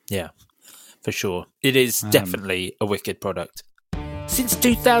 Yeah, for sure. It is definitely a wicked product. Since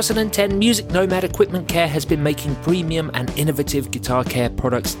 2010, Music Nomad Equipment Care has been making premium and innovative guitar care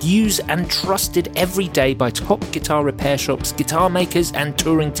products used and trusted every day by top guitar repair shops, guitar makers and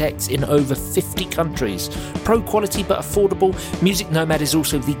touring techs in over 50 countries. Pro quality but affordable, Music Nomad is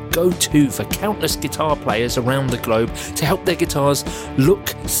also the go-to for countless guitar players around the globe to help their guitars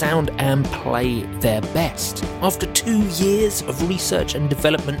look, sound and play their best. After 2 years of research and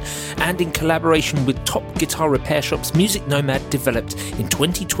development and in collaboration with top guitar repair shops, Music Nomad developed in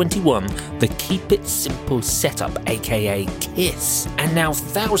 2021 the Keep It Simple setup, aka KISS, and now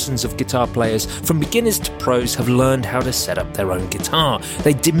thousands of guitar players from beginners to pros have learned how to set up their own guitar.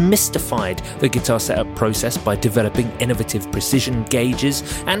 They demystified the guitar setup process by developing innovative precision gauges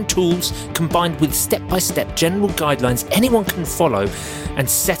and tools combined with step-by-step general guidelines anyone can follow and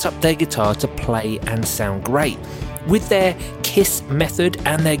set up their guitar to play and sound great. With their KISS method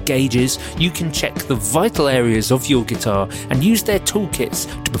and their gauges, you can check the vital areas of your guitar and use their toolkits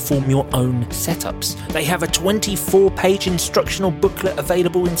to perform your own setups. They have a 24-page instructional booklet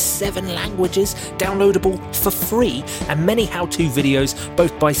available in 7 languages, downloadable for free, and many how-to videos,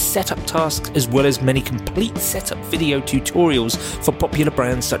 both by setup tasks as well as many complete setup video tutorials for popular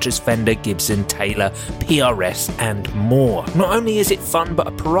brands such as Fender, Gibson, Taylor, PRS, and more. Not only is it fun, but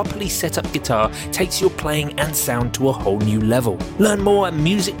a properly set up guitar takes your playing and sound to a whole new level. Learn more at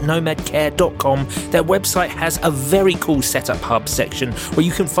musicnomadcare.com. Their website has a very cool setup hub section where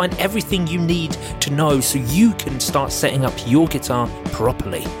you can find everything you need to know so you can start setting up your guitar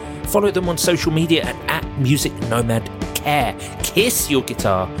properly. Follow them on social media at Music Nomad Care. Kiss your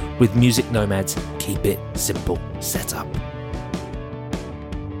guitar with Music Nomad's Keep It Simple setup.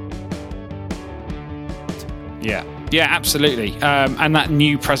 Yeah, absolutely. And that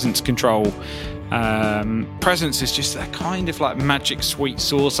new presence control. Presence is just a kind of like magic sweet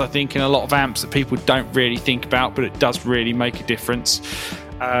sauce, I think, in a lot of amps that people don't really think about, but it does really make a difference.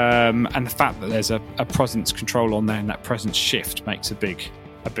 And the fact that there's a presence control on there and that presence shift makes a big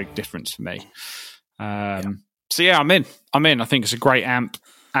difference for me. So yeah, I'm in. I think it's a great amp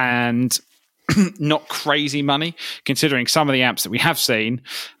and not crazy money considering some of the amps that we have seen.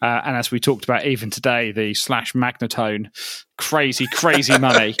 And as we talked about even today, the Slash Magnatone, crazy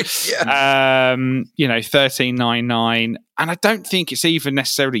money. $13.99. And I don't think it's even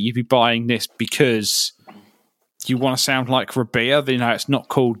necessarily you'd be buying this because you want to sound like Rabea. It's not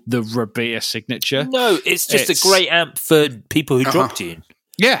called the Rabea signature. No, it's just a great amp for people who drop tune.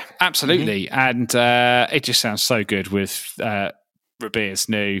 Yeah, absolutely. Mm-hmm. And it just sounds so good with Rabea's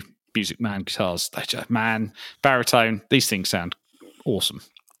new Music Man guitars. Baritone, these things sound awesome.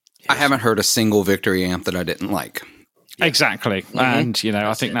 I haven't heard a single Victory amp that I didn't like. Yeah. Exactly. Mm-hmm. And,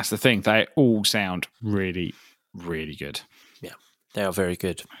 I think that's the thing. They all sound really, really good. Yeah, they are very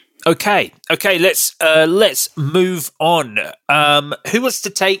good. Okay, let's move on. Who wants to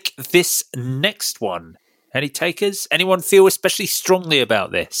take this next one? Any takers? Anyone feel especially strongly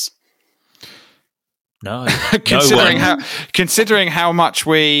about this? No. Considering how much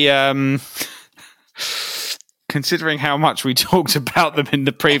we talked about them in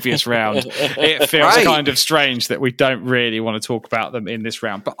the previous round, it feels kind of strange that we don't really want to talk about them in this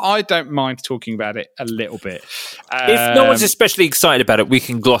round. But I don't mind talking about it a little bit. If no one's especially excited about it, we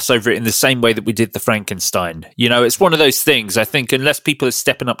can gloss over it in the same way that we did the Frankenstein. It's one of those things, I think, unless people are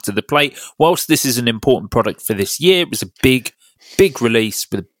stepping up to the plate, whilst this is an important product for this year, it was a big release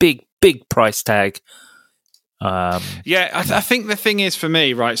with a big price tag. I think the thing is for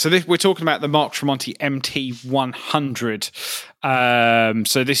me, right? So we're talking about the Mark Tremonti MT100.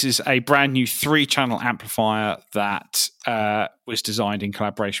 So this is a brand new 3-channel amplifier that was designed in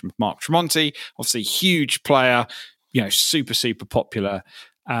collaboration with Mark Tremonti. Obviously, huge player, super popular.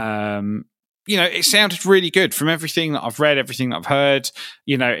 It sounded really good from everything that I've read, everything that I've heard.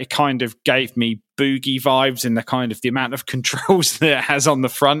 It kind of gave me boogie vibes in the kind of the amount of controls that it has on the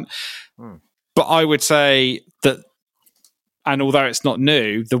front. But I would say that And although it's not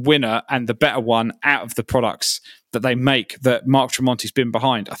new, the winner and the better one out of the products that they make that Mark Tremonti's been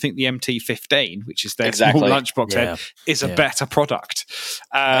behind, I think the MT15, which is their small lunchbox head, is a better product.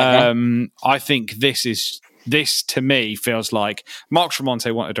 I think this to me feels like Mark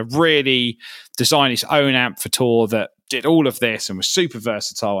Tremonti wanted to really design his own amp for tour that did all of this and was super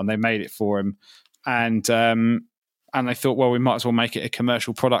versatile, and they made it for him. And they thought, well, we might as well make it a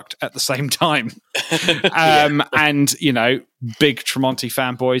commercial product at the same time. And, you know, big Tremonti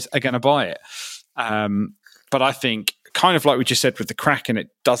fanboys are going to buy it. But I think, kind of like we just said with the Kraken, it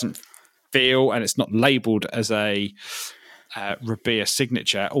doesn't feel, and it's not labeled as a Rabea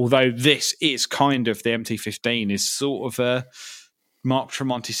signature, although this is kind of, the MT15 is sort of a Mark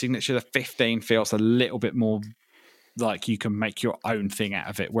Tremonti signature. The 15 feels a little bit more like you can make your own thing out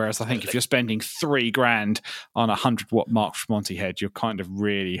of it. Whereas I think if you're spending $3,000 on a 100-watt Mark Tremonti head, you're kind of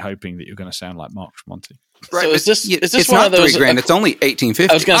really hoping that you're going to sound like Mark Tremonti. Right. So is this it's one not of those? $3,000. It's only $1,850.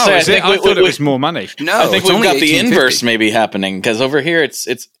 I was going to say, I thought it was more money. No, I think it's we've got the $18.50. inverse maybe happening, because over here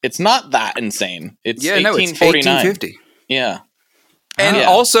it's not that insane. It's $18.49. Yeah. And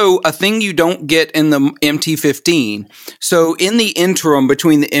also a thing you don't get in the MT15. So in the interim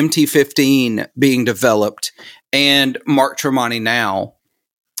between the MT15 being developed and Mark Tremonti now,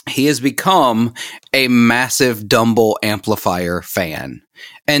 he has become a massive Dumble amplifier fan.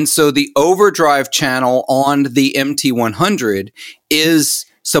 And so the overdrive channel on the MT100 is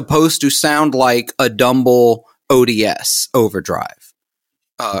supposed to sound like a Dumble ODS overdrive.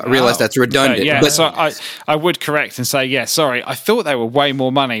 I realize that's redundant. But so I would correct and say, sorry, I thought they were way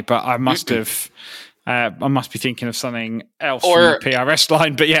more money, but I must have... I must be thinking of something else from the PRS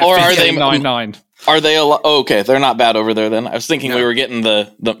line, but or are they 99? Are they? Okay, they're not bad over there. Then I was thinking we were getting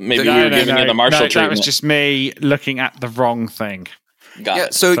the maybe we were giving you the Marshall treatment. That was just me looking at the wrong thing. Got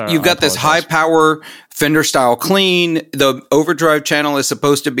it. So you've got this high power Fender style clean. The overdrive channel is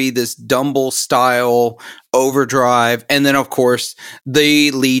supposed to be this Dumble style overdrive. And then, of course,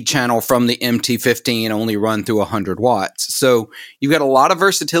 the lead channel from the MT15 only run through 100 watts. So you've got a lot of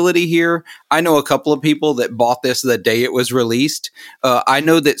versatility here. I know a couple of people that bought this the day it was released. I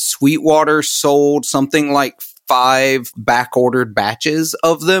know that Sweetwater sold something like 5 back-ordered batches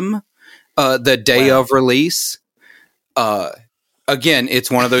of them the day of release. Again,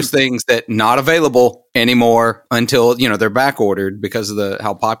 it's one of those things that not available anymore until, they're back ordered because of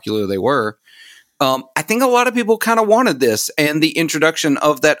how popular they were. I think a lot of people kind of wanted this, and the introduction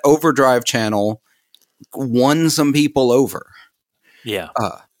of that overdrive channel won some people over. Yeah.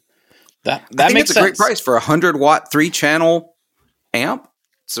 That I think makes it's a great price for a 100-watt 3-channel amp.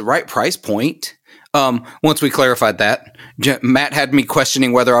 It's the right price point. Once we clarified that, Matt had me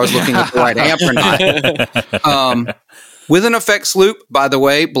questioning whether I was looking at the right amp or not. With an effects loop, by the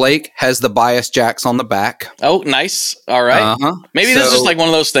way, Blake has the bias jacks on the back. Oh, nice. All right. Maybe this is just like one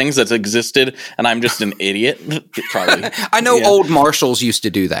of those things that's existed and I'm just an idiot. Probably. I know old Marshalls used to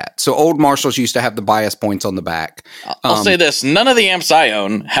do that. So old Marshalls used to have the bias points on the back. I'll say this. None of the amps I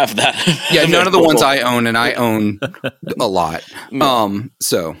own have that. Yeah, none of the ones I own, and I own a lot.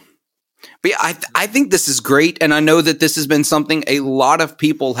 But yeah, I think this is great, and I know that this has been something a lot of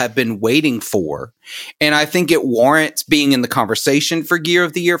people have been waiting for, and I think it warrants being in the conversation for Gear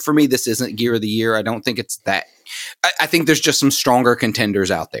of the Year. For me, this isn't Gear of the Year. I don't think it's that. I think there's just some stronger contenders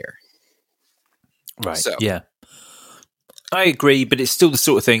out there. Right, so. Yeah. I agree, but it's still the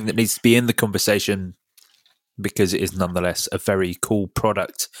sort of thing that needs to be in the conversation because it is nonetheless a very cool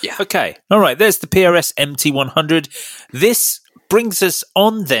product. Yeah. Okay, all right, there's the PRS MT100. This brings us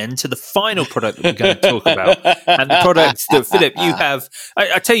on then to the final product that we're going to talk about. And the product that, Philip, you have...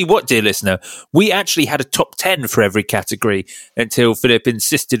 I tell you what, dear listener, we actually had a top 10 for every category until Philip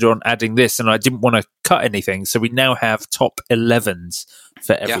insisted on adding this, and I didn't want to cut anything. So we now have top 11s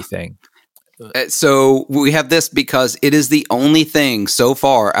for everything. Yeah. So we have this because it is the only thing so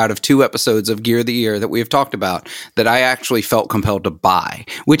far out of 2 episodes of Gear of the Year that we have talked about that I actually felt compelled to buy,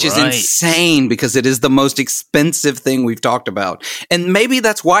 which is insane because it is the most expensive thing we've talked about. And maybe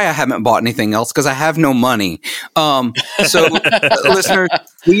that's why I haven't bought anything else, because I have no money. So listeners,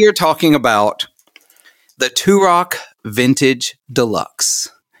 we are talking about the Turok Vintage Deluxe.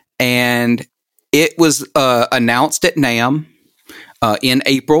 And it was announced at NAMM in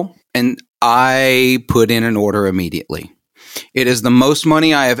April, and I put in an order immediately. It is the most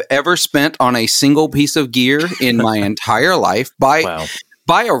money I have ever spent on a single piece of gear in my entire life by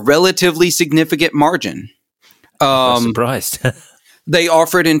a relatively significant margin. I'm surprised. They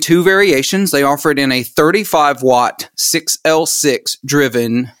offer it in 2 variations. They offer it in a 35-watt 6L6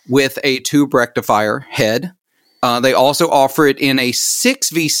 driven with a tube rectifier head. They also offer it in a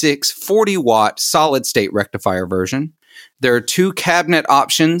 6V6 40-watt solid-state rectifier version. There are 2 cabinet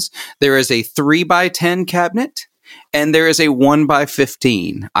options. There is a 3x10 cabinet, and there is a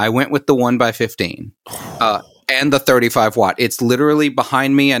 1x15. I went with the 1x15. And the 35 watt. It's literally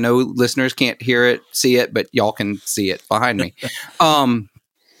behind me. I know listeners can't hear it, see it, but y'all can see it behind me.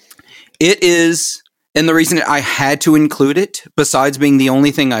 It is, and the reason I had to include it, besides being the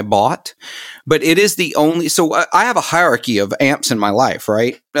only thing I bought, but it is the only, so I have a hierarchy of amps in my life,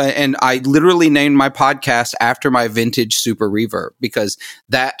 right? And I literally named my podcast after my vintage Super Reverb because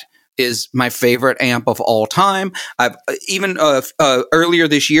that is my favorite amp of all time. I've even earlier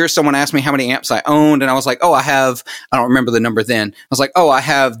this year, someone asked me how many amps I owned, and I was like, I don't remember the number then. I was like, I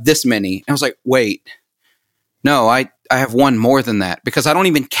have this many. And I was like, wait, no, I have one more than that because I don't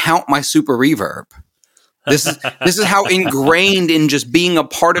even count my Super Reverb. This is how ingrained in just being a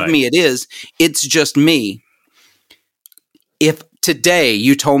part of me it is. It's just me. If today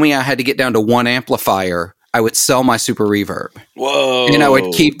you told me I had to get down to one amplifier, I would sell my Super Reverb. Whoa. And I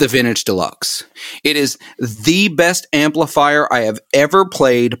would keep the Vintage Deluxe. It is the best amplifier I have ever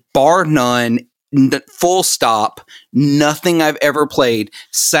played, bar none, full stop. Nothing I've ever played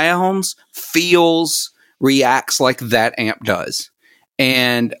sounds, feels, reacts like that amp does.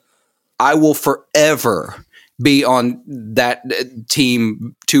 And I will forever be on that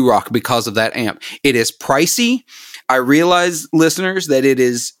team 2Rock because of that amp. It is pricey. I realize, listeners, that it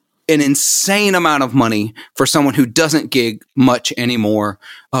is an insane amount of money for someone who doesn't gig much anymore,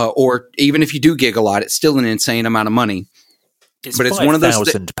 or even if you do gig a lot, it's still an insane amount of money. But it's one of those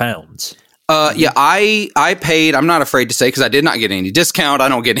 £5,000. Yeah, I paid. I'm not afraid to say because I did not get any discount. I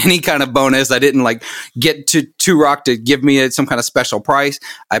don't get any kind of bonus. I didn't get to 2Rock to give me some kind of special price.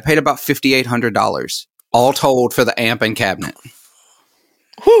 I paid about $5,800 all told for the amp and cabinet.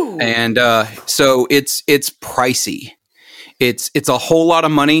 Whew. And so it's pricey. It's a whole lot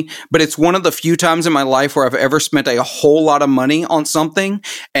of money, but it's one of the few times in my life where I've ever spent a whole lot of money on something.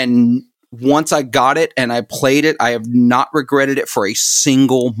 And once I got it and I played it, I have not regretted it for a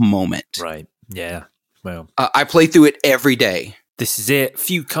single moment. Right. Yeah. Well, I play through it every day. This is it.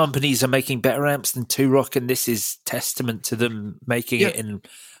 Few companies are making better amps than 2Rock, and this is testament to them making it in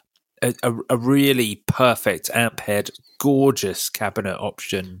a really perfect amp head, gorgeous cabinet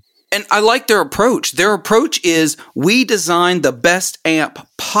option. And I like their approach. Their approach is we design the best amp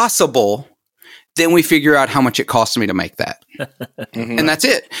possible, then we figure out how much it costs me to make that. And that's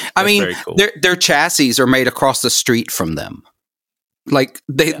it. I mean, cool. their chassis are made across the street from them. Like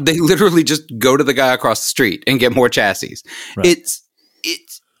they literally just go to the guy across the street and get more chassis. Right.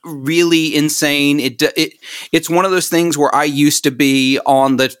 It's really insane. It's one of those things where I used to be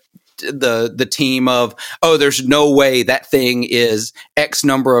on the team of, there's no way that thing is X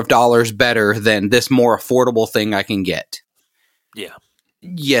number of dollars better than this more affordable thing I can get. Yeah.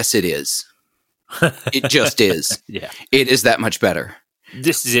 Yes, it is. It just is. Yeah. It is that much better.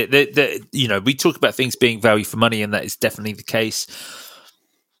 This is it. We talk about things being value for money, and that is definitely the case.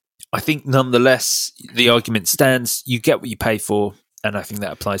 I think nonetheless, the argument stands. You get what you pay for. And I think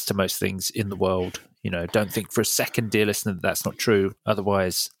that applies to most things in the world. Don't think for a second, dear listener, that that's not true.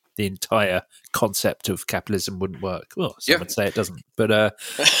 Otherwise, the entire concept of capitalism wouldn't work. Well, some would say it doesn't, but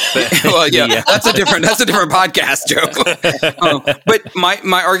well, yeah, that's a different podcast, Joe. But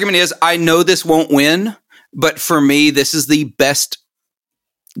my argument is, I know this won't win, but for me, this is the best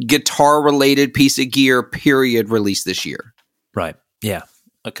guitar related piece of gear period released this year. Right. Yeah.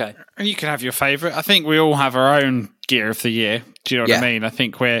 Okay. And you can have your favorite. I think we all have our own gear of the year. Do you know what I mean? I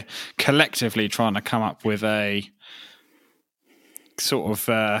think we're collectively trying to come up with a sort of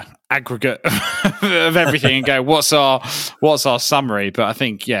aggregate of everything and go, what's our summary? But I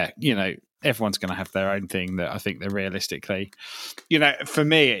think, everyone's going to have their own thing that I think they're realistically, for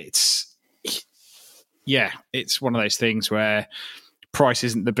me, it's one of those things where price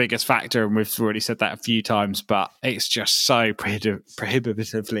isn't the biggest factor, and we've already said that a few times, but it's just so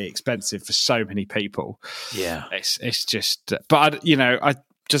prohibitively expensive for so many people. Yeah. It's just, but I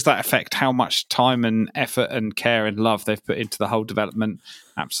does that affect how much time and effort and care and love they've put into the whole development?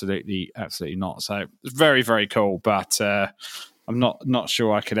 Absolutely not. So it's very, very cool, but I'm not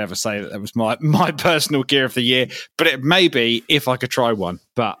sure I could ever say that was my personal gear of the year, but it may be if I could try one,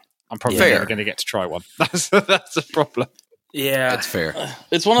 but I'm probably never going to get to try one. That's a problem. Yeah. That's fair.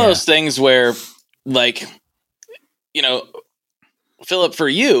 It's one of those things where, Philip, for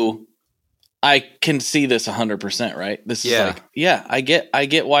you, I can see this 100%, right? This is I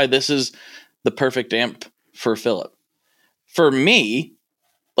get why this is the perfect amp for Philip. For me,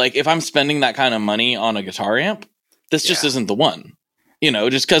 if I'm spending that kind of money on a guitar amp, this just isn't the one.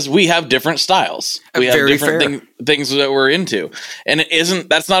 just because we have different styles. We have Very different things that we're into. And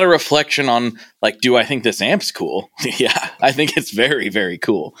that's not a reflection on, like, do I think this amp's cool? Yeah, I think it's very, very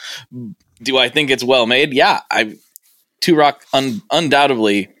cool. Do I think it's well made? Yeah, Two Rock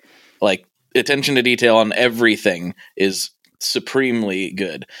undoubtedly, like, attention to detail on everything is supremely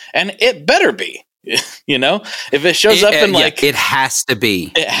good. And it better be. If it shows up in like, it has to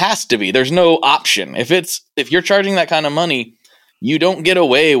be. It has to be. There's no option. If you're charging that kind of money, you don't get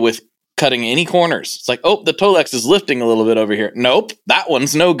away with cutting any corners. It's like, oh, the Tolex is lifting a little bit over here. Nope, that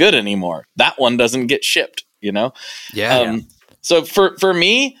one's no good anymore. That one doesn't get shipped. Yeah. So for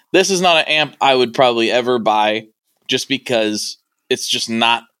me, this is not an amp I would probably ever buy, just because it's just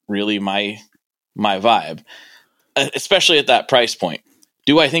not really my vibe, especially at that price point.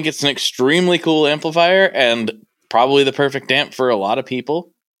 Do I think it's an extremely cool amplifier and probably the perfect amp for a lot of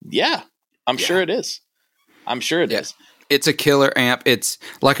people? Yeah, I'm sure it is. Is. It's a killer amp. It's,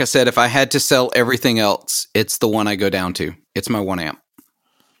 like I said, if I had to sell everything else, it's the one I go down to. It's my one amp.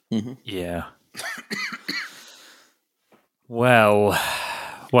 Mm-hmm. Yeah. Well,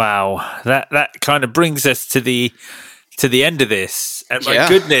 wow. That kind of brings us to the end of this. And my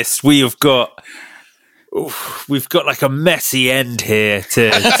goodness, we've got like a messy end here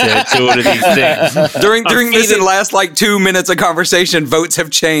to all of these things. During this last like 2 minutes of conversation, votes have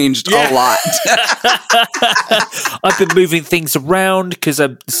changed a lot. I've been moving things around because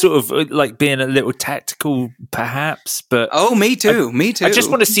I'm sort of like being a little tactical, perhaps. But me too. I just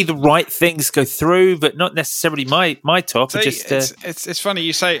want to see the right things go through, but not necessarily my top. So it's funny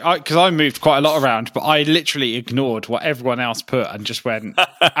you say, because I moved quite a lot around, but I literally ignored what everyone else put and just went,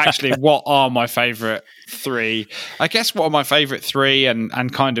 actually, what are my favourite 3? I guess what are my favorite 3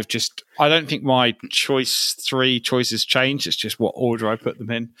 and kind of just, I don't think my 3 choices changed. It's just what order I put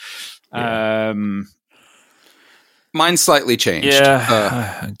them in. Mine slightly changed.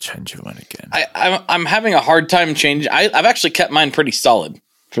 Yeah, change mine again. I'm having a hard time changing. I've actually kept mine pretty solid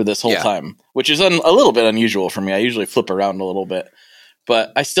for this whole time, which is a little bit unusual for me. I usually flip around a little bit,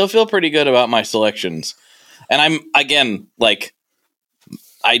 but I still feel pretty good about my selections. And I'm, again, like,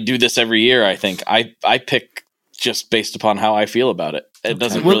 I do this every year. I think I pick just based upon how I feel about it. It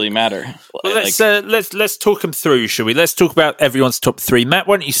doesn't really matter. Well, let's talk them through, shall we? Let's talk about everyone's top 3. Matt,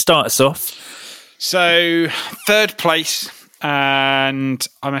 why don't you start us off? So 3rd place, and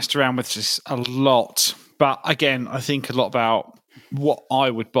I messed around with this a lot. But again, I think a lot about what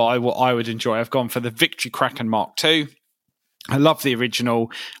I would buy, what I would enjoy. I've gone for the Victory Kraken Mark II. I love the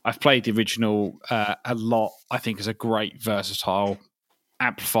original. I've played the original a lot. I think it's a great, versatile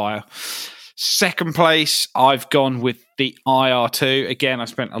amplifier. 2nd place, I've gone with the IR2. Again, I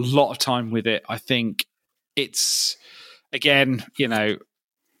spent a lot of time with it. I think it's, again,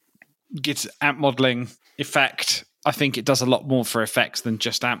 gets amp modeling effect. I think it does a lot more for effects than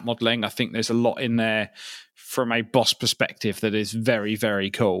just amp modeling. I think there's a lot in there from a Boss perspective that is very,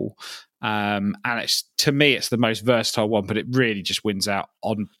 very cool. And it's, to me, it's the most versatile one, but it really just wins out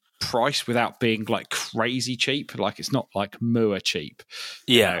on price without being like crazy cheap. Like, it's not like Mua cheap.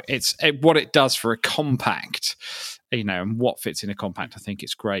 It's what it does for a compact, and what fits in a compact. I think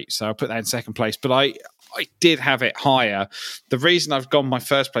it's great. So I'll put that in 2nd place, but I did have it higher. The reason I've gone my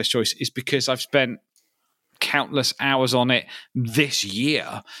 1st place choice is because I've spent countless hours on it this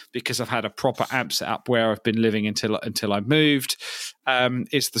year, because I've had a proper amp set up where I've been living until I moved.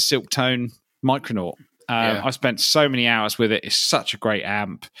 It's the Silktone Micronaut. I spent so many hours with it. It's such a great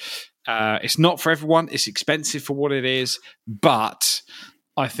amp. It's not for everyone. It's expensive for what it is, but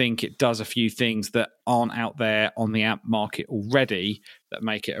I think it does a few things that aren't out there on the amp market already that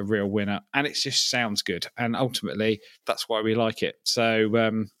make it a real winner. And it just sounds good. And ultimately, that's why we like it. So,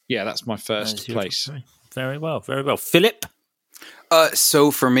 that's my 1st place. Very well, very well. Philip?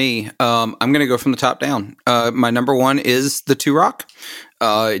 So for me, I'm going to go from the top down. My number 1 is the Two Rock,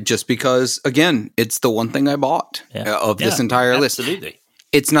 just because, again, it's the one thing I bought of this entire list. Absolutely.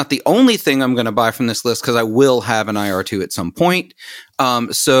 It's not the only thing I'm going to buy from this list, because I will have an IR2 at some point.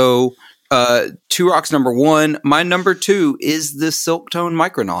 So Two Rock's number 1. My number 2 is the Silktone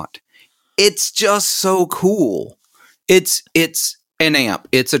Micronaut. It's just so cool. It's an amp.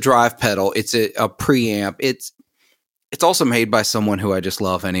 It's a drive pedal. It's a preamp. It's also made by someone who I just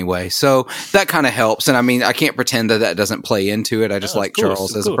love anyway. So that kind of helps. And I mean, I can't pretend that doesn't play into it. I just like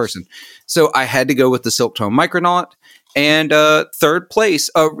Charles as a person. So I had to go with the Silktone Micronaut. And third place.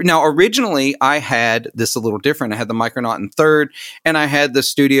 Now, originally, I had this a little different. I had the Micronaut in third, and I had the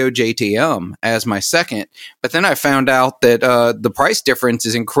Studio JTM as my second. But then I found out that the price difference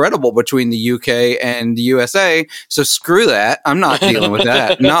is incredible between the UK and the USA. So screw that. I'm not dealing with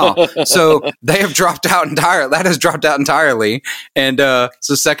that. No. So they have dropped out entirely. That has dropped out entirely. And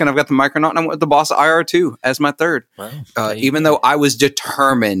so second, I've got the Micronaut, and I went with the Boss IR2 as my third. Wow. Even though I was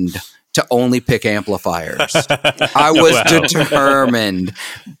determined to only pick amplifiers. I was determined.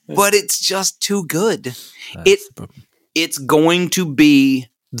 But it's just too good. It's going to be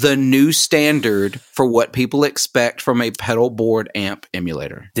the new standard for what people expect from a pedal board amp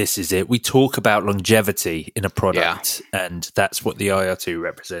emulator. This is it. We talk about longevity in a product, and that's what the IR2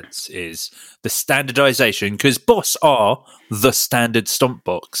 represents, is the standardization, because Boss are the standard stomp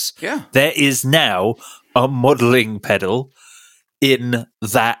box. Yeah. There is now a modeling pedal in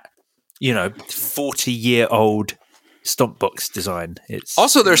that 40-year-old stomp box design. It's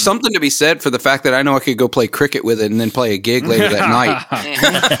also, there's something to be said for the fact that I know I could go play cricket with it and then play a gig later that night.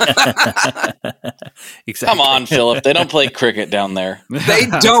 Exactly. Come on, Philip. They don't play cricket down there. They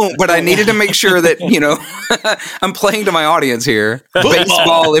don't, but I needed to make sure that, I'm playing to my audience here.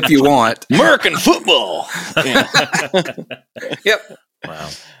 Baseball, if you want. American football. Yeah. Yep. Wow.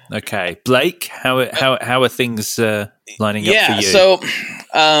 Okay, Blake, how are things lining up for you? So,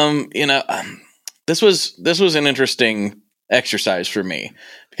 this was an interesting exercise for me,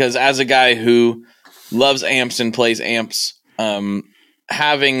 because as a guy who loves amps and plays amps,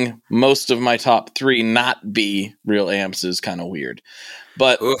 having most of my top three not be real amps is kind of weird.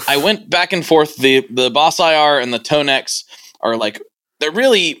 But oof. I went back and forth. The Boss IR and the Tonex are they're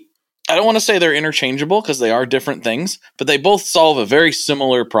really, I don't want to say they're interchangeable because they are different things, but they both solve a very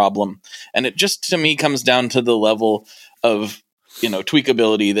similar problem. And it just, to me, comes down to the level of,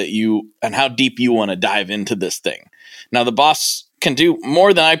 tweakability that and how deep you want to dive into this thing. Now, the Boss can do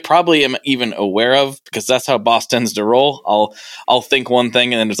more than I probably am even aware of, because that's how Boss tends to roll. I'll think one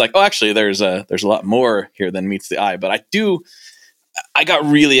thing and then it's like, oh, actually, there's a lot more here than meets the eye. But I got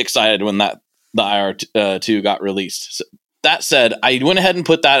really excited when the IR2 got released. So, that said, I went ahead and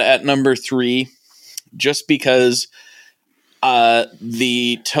put that at number 3 just because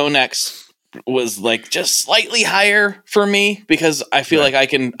the Tonex was just slightly higher for me, because I feel like I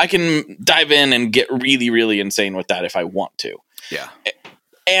can dive in and get really, really insane with that if I want to. Yeah.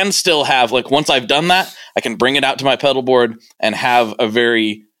 And still have, once I've done that, I can bring it out to my pedal board and have a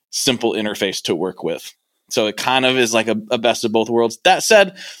very simple interface to work with. So it kind of is like a best of both worlds. That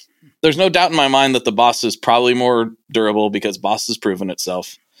said, there's no doubt in my mind that the Boss is probably more durable, because Boss has proven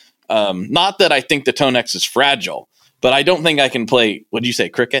itself. Not that I think the Tonex is fragile, but I don't think I can play, what did you say,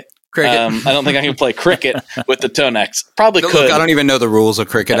 cricket? Cricket. I don't think I can play cricket with the Tonex. Probably could. Look, I don't even know the rules of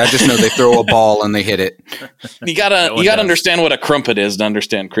cricket. I just know they throw a ball and they hit it. You gotta understand what a crumpet is to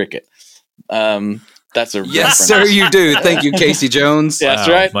understand cricket. That's a yes, reference. sir. You do. Thank you, Casey Jones. That's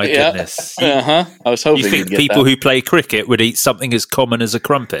right. My goodness. I was hoping you think you'd get people that. who play cricket would eat something as common as a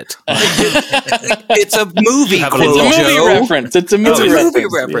crumpet? It's a movie. It's a movie reference. It's a movie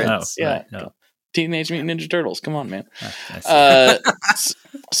reference. Yeah. Right, no. Teenage Mutant Ninja Turtles. Come on, man.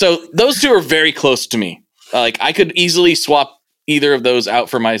 So those two are very close to me. I could easily swap either of those out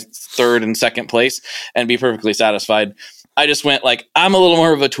for my third and second place and be perfectly satisfied. I just went I'm a little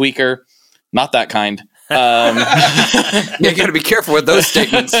more of a tweaker. Not that kind. You got to be careful with those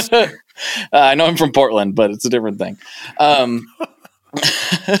statements. I know I'm from Portland, but it's a different thing.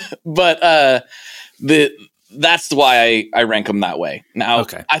 But that's why I rank them that way. Now,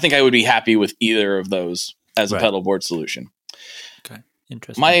 okay. I think I would be happy with either of those as a pedal board solution. Okay,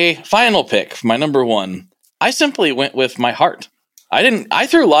 interesting. My final pick, my number 1, I simply went with my heart. I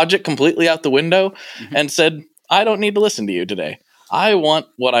threw logic completely out the window and said, I don't need to listen to you today. I want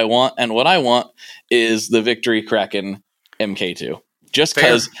what I want, and what I want is the Victory Kraken MK2. Just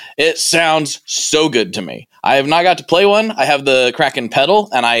because it sounds so good to me. I have not got to play one. I have the Kraken pedal,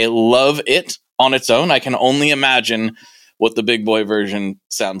 and I love it on its own. I can only imagine what the big boy version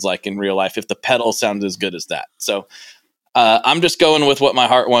sounds like in real life if the pedal sounds as good as that. So I'm just going with what my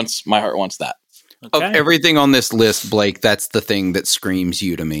heart wants. My heart wants that. Okay. Of everything on this list, Blake, that's the thing that screams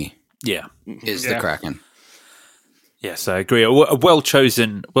you to me. Yeah. Is the Kraken. Yes, I agree. Well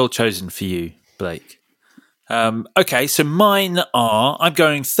chosen for you, Blake. Okay, so mine are, I'm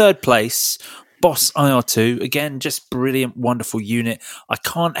going third place, Boss IR2. Again, just brilliant, wonderful unit. I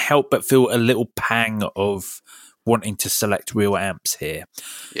can't help but feel a little pang of wanting to select real amps here.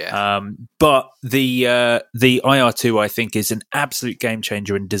 Yeah. But the IR2, I think, is an absolute game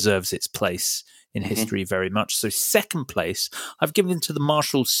changer and deserves its place in history very much. So second place, I've given to the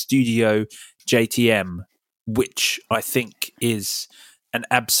Marshall Studio JTM which I think is an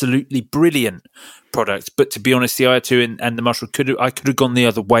absolutely brilliant product. But to be honest, the IR2 and the Marshall I could have gone the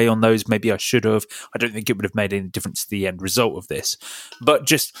other way on those. Maybe I should have. I don't think it would have made any difference to the end result of this. But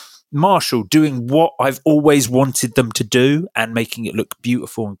just Marshall doing what I've always wanted them to do and making it look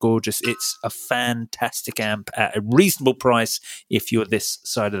beautiful and gorgeous. It's a fantastic amp at a reasonable price if you're this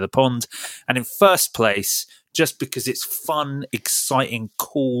side of the pond. And in first place, just because it's fun, exciting,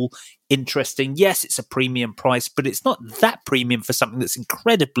 cool, interesting. Yes, it's a premium price, but it's not that premium for something that's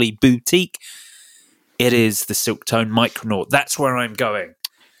incredibly boutique. It is the Silktone Micronaut. That's where I'm going.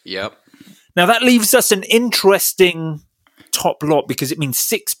 Yep. Now, that leaves us an interesting top lot because it means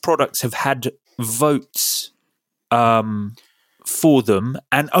 6 products have had votes for them,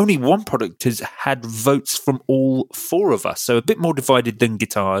 and only one product has had votes from all 4 of us, so a bit more divided than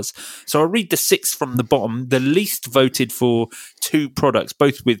guitars. So I'll read the 6 from the bottom. The least voted for 2 products,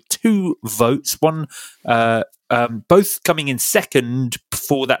 both with 2 votes, one both coming in second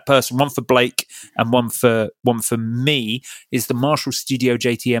for that person, one for Blake and one for me, is the Marshall Studio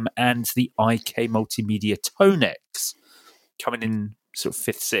JTM and the IK Multimedia Tonex, coming in sort of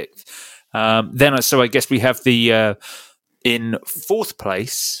 5th, 6th. Then, so I guess we have the in 4th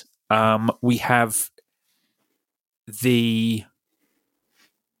place, we have the.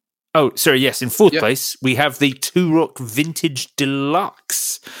 Oh, sorry. Yes, in 4th place, we have the Two Rock Vintage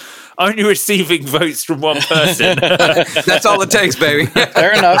Deluxe, only receiving votes from one person. That's all it takes, baby.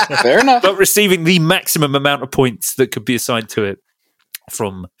 Fair enough. But receiving the maximum amount of points that could be assigned to it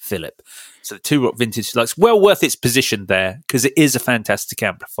from Philip. So the Two Rock Vintage Deluxe, well worth its position there because it is a fantastic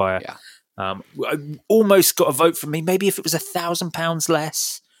amplifier. Yeah. Almost got a vote from me. Maybe if it was £1,000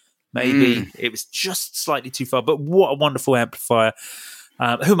 less, maybe it was just slightly too far. But what a wonderful amplifier!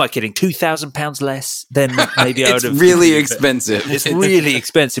 Who am I kidding? £2,000 less? Then maybe I would have. It's really expensive. It's really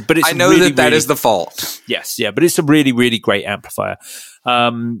expensive, but it's. I know really, that is the fault. Yes, yeah, but it's a really, really great amplifier.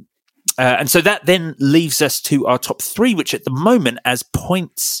 And so that then leaves us to our top 3, which at the moment, as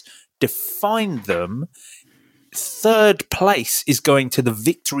points define them, 3rd place is going to the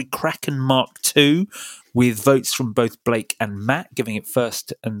Victory Kraken Mark II, with votes from both Blake and Matt, giving it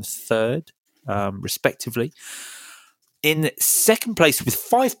 1st and 3rd, respectively. In 2nd place with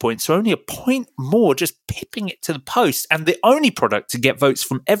 5 points, so only a point more, just pipping it to the post. And the only product to get votes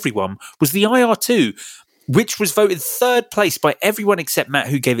from everyone was the IR2, which was voted 3rd place by everyone except Matt,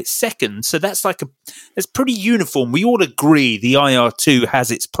 who gave it 2nd. So that's that's pretty uniform. We all agree the IR2 has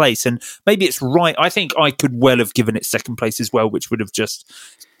its place, and maybe it's right. I think I could well have given it 2nd place as well, which would have just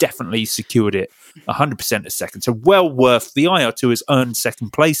definitely secured it 100% as 2nd. So well worth. The IR2 has earned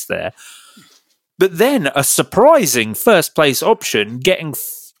 2nd place there. But then a surprising 1st place option, getting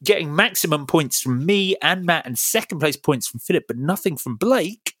maximum points from me and Matt, and 2nd place points from Philip, but nothing from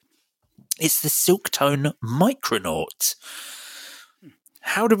Blake. It's the Silktone Micronaut.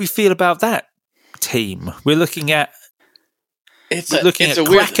 How do we feel about that, team? We're looking at Kraken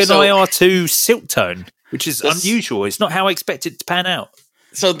IR2 Silktone, which is unusual. It's not how I expected it to pan out.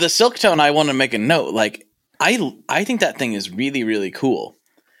 So the Silktone, I want to make a note. Like, I think that thing is really, really cool.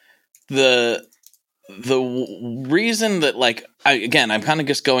 The reason that, like, I'm kind of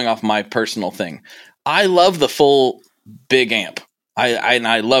just going off my personal thing. I love the full big amp.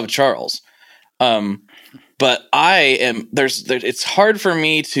 I love Charles. But it's hard for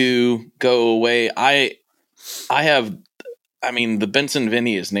me to go away. The Benson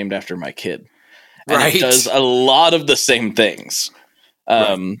Vinny is named after my kid. And right. It does a lot of the same things.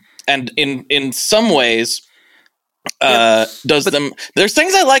 Right. And in some ways, there's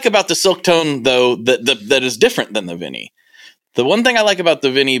things I like about the Silktone though that is different than the Vinny. The one thing I like about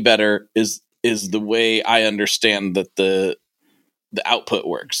the Vinny better is the way I understand that the output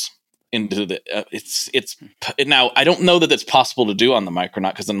works into the now I don't know that it's possible to do on the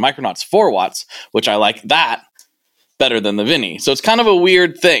Micronaut, because the Micronaut's 4 watts, which I like that better than the Vinny. So it's kind of a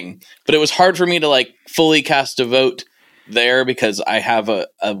weird thing, but it was hard for me to like fully cast a vote there because I have a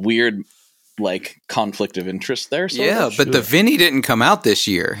weird like conflict of interest there. Yeah, but the Vinny didn't come out this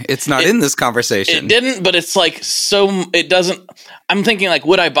year. It's not in this conversation. It didn't, but it's like, so it doesn't. I'm thinking like,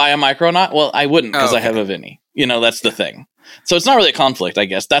 would I buy a Micronaut? Well, I wouldn't, because I have a Vinny. You know, that's the thing. So it's not really a conflict, I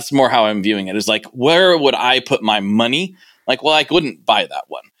guess. That's more how I'm viewing it. Is like, where would I put my money? Like, well, I wouldn't buy that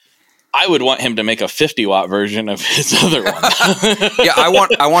one. I would want him to make a 50-watt version of his other one. Yeah, I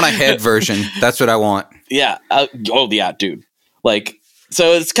want a head version. That's what I want. Yeah. Yeah, dude. Like,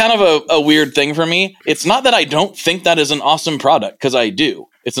 so it's kind of a weird thing for me. It's not that I don't think that is an awesome product, because I do.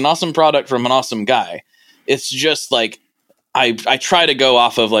 It's an awesome product from an awesome guy. It's just like, I try to go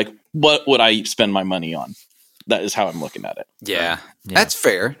off of like, what would I spend my money on? That is how I'm looking at it. Yeah. That's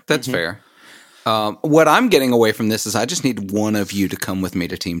fair. That's fair. What I'm getting away from this is I just need one of you to come with me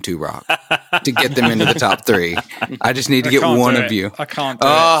to Team 2 Rock to get them into the top 3. I just need to get one of you. I can't do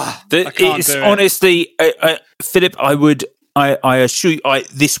it. I can't do it. Honestly, Philip, I assure you,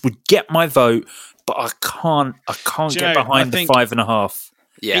 this would get my vote, but I can't get behind the 5.5.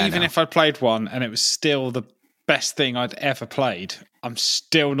 Yeah, even if I played one and it was still the best thing I'd ever played, I'm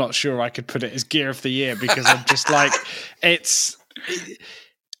still not sure I could put it as Gear of the Year because I'm just like, I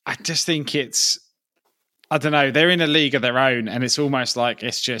just think it's, I don't know, they're in a league of their own and it's almost like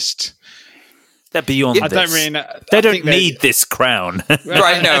it's just... They're beyond this. They don't need this crown.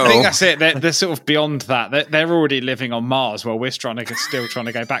 Right now. I think that's it. They're sort of beyond that. They're already living on Mars while we're still trying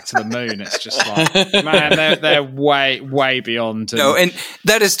to go back to the moon. It's just like, man, they're way, way beyond. No, and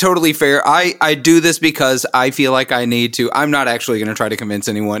that is totally fair. I do this because I feel like I need to. I'm not actually going to try to convince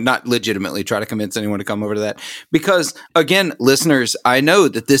anyone, not legitimately try to convince anyone to come over to that. Because, again, listeners, I know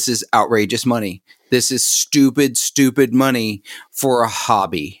that this is outrageous money. This is stupid, stupid money for a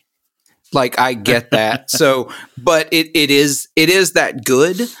hobby. Like, I get that. So, but it is that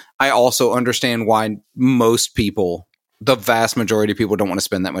good. I also understand why most people, the vast majority of people, don't want to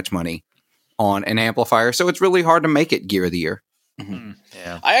spend that much money on an amplifier. So it's really hard to make it Gear of the Year. Mm-hmm.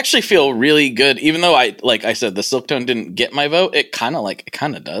 Yeah. I actually feel really good, even though like I said, the Silktone didn't get my vote. It kind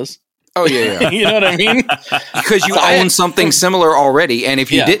of does. Oh yeah. You know what I mean? Because you own something similar already, and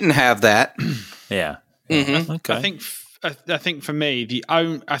if you didn't have that, yeah. Mm-hmm. Okay. I think for me,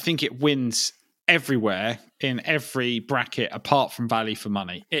 I think it wins everywhere in every bracket apart from value for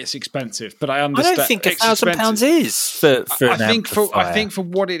money. It's expensive, but I understand. I don't think £1,000 is for an amplifier. I think for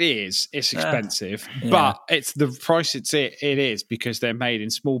what it is, it's expensive, but it's the price it is because they're made in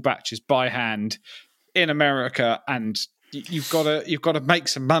small batches by hand in America, and you've got to make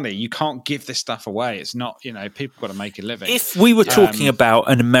some money. You can't give this stuff away. It's not, people got to make a living. If we were talking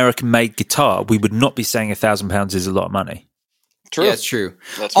about an American-made guitar, we would not be saying £1,000 is a lot of money. True. Yeah, it's true.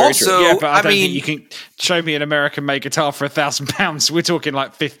 That's very also, true. Yeah, but I don't think you can show me an American-made guitar for £1,000. We're talking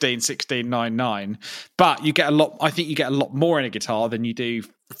like 15, 16, 99. But you get a lot. I think you get a lot more in a guitar than you do.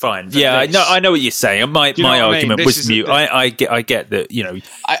 Fine. Yeah, I know what you're saying. My argument was mute. I get that.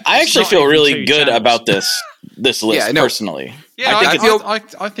 I actually feel really good about this list personally. Yeah, I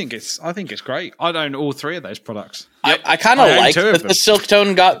think it's great. I own all 3 of those products. I kind of like that the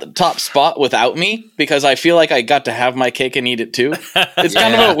Silktone got the top spot without me because I feel like I got to have my cake and eat it too. It's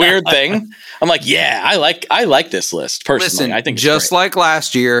kind of a weird thing. I'm like, I like this list personally. Listen, I think it's just great. like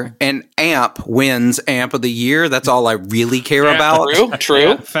last year, an amp wins Amp of the Year. That's all I really care about. True.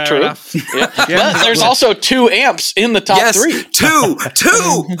 Yeah, fair enough. Yeah. But there's also 2 amps in the top 3. Two.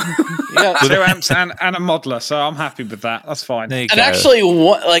 2 amps and a modeler, so I'm happy with that. That's fine. And actually,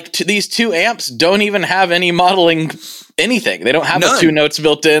 these 2 amps don't even have any modeling anything. They don't have the 2 notes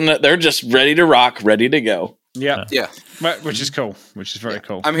built in. They're just ready to rock, ready to go. Yeah. Which is cool. Which is very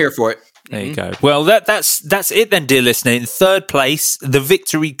cool. I'm here for it. There you go. Well, that's it then, dear listener. In 3rd place, the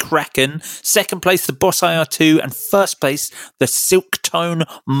Victory Kraken. 2nd place, the Boss IR2. And 1st place, the Silktone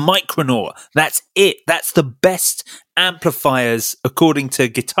Micronaut. That's it. That's the best amplifiers, according to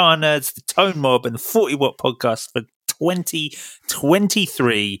Guitar Nerds, the Tone Mob, and the 40 Watt Podcast for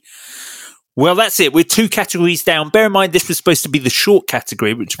 2023. Well, that's it. We're 2 categories down. Bear in mind, this was supposed to be the short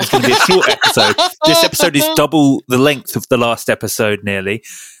category, which was going to be a short episode. This episode is double the length of the last episode, nearly.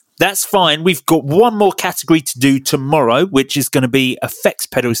 That's fine. We've got one more category to do tomorrow, which is going to be effects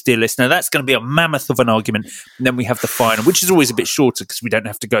pedals, dear listener. That's going to be a mammoth of an argument. And then we have the final, which is always a bit shorter because we don't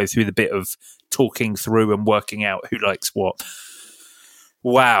have to go through the bit of talking through and working out who likes what.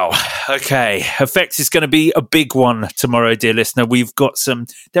 Wow. Okay. Effects is going to be a big one tomorrow, dear listener.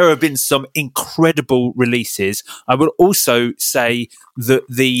 There have been some incredible releases. I will also say that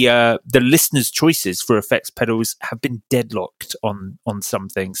the listeners' choices for effects pedals have been deadlocked on some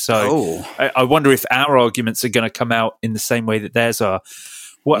things. So I wonder if our arguments are going to come out in the same way that theirs are.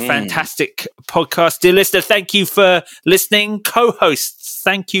 What a fantastic podcast, dear listener. Thank you for listening. Co-hosts,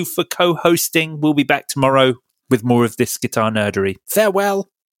 thank you for co-hosting. We'll be back tomorrow with more of this guitar nerdery. Farewell.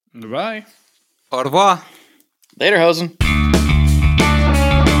 Bye. Au revoir. Later, Hosen.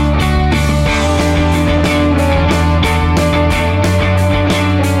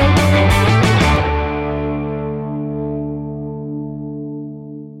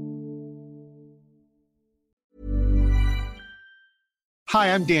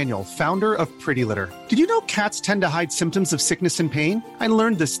 Hi, I'm Daniel, founder of Pretty Litter. Did you know cats tend to hide symptoms of sickness and pain? I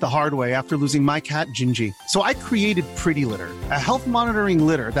learned this the hard way after losing my cat, Gingy. So I created Pretty Litter, a health monitoring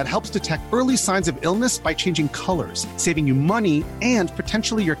litter that helps detect early signs of illness by changing colors, saving you money and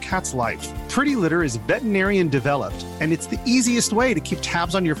potentially your cat's life. Pretty Litter is veterinarian developed, and it's the easiest way to keep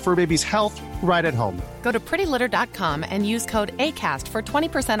tabs on your fur baby's health right at home. Go to prettylitter.com and use code ACAST for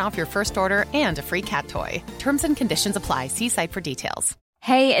 20% off your first order and a free cat toy. Terms and conditions apply. See site for details.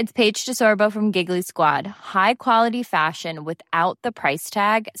 Hey, it's Paige DeSorbo from Giggly Squad. High quality fashion without the price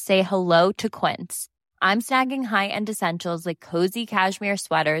tag. Say hello to Quince. I'm snagging high-end essentials like cozy cashmere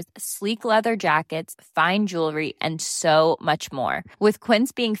sweaters, sleek leather jackets, fine jewelry, and so much more. With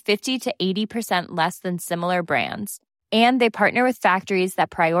Quince being 50 to 80% less than similar brands. And they partner with factories that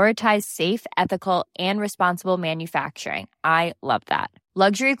prioritize safe, ethical, and responsible manufacturing. I love that.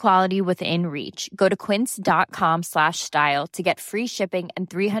 Luxury quality within reach. Go to quince.com/style to get free shipping and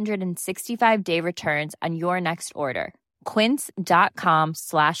 365-day returns on your next order.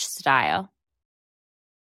 Quince.com/style.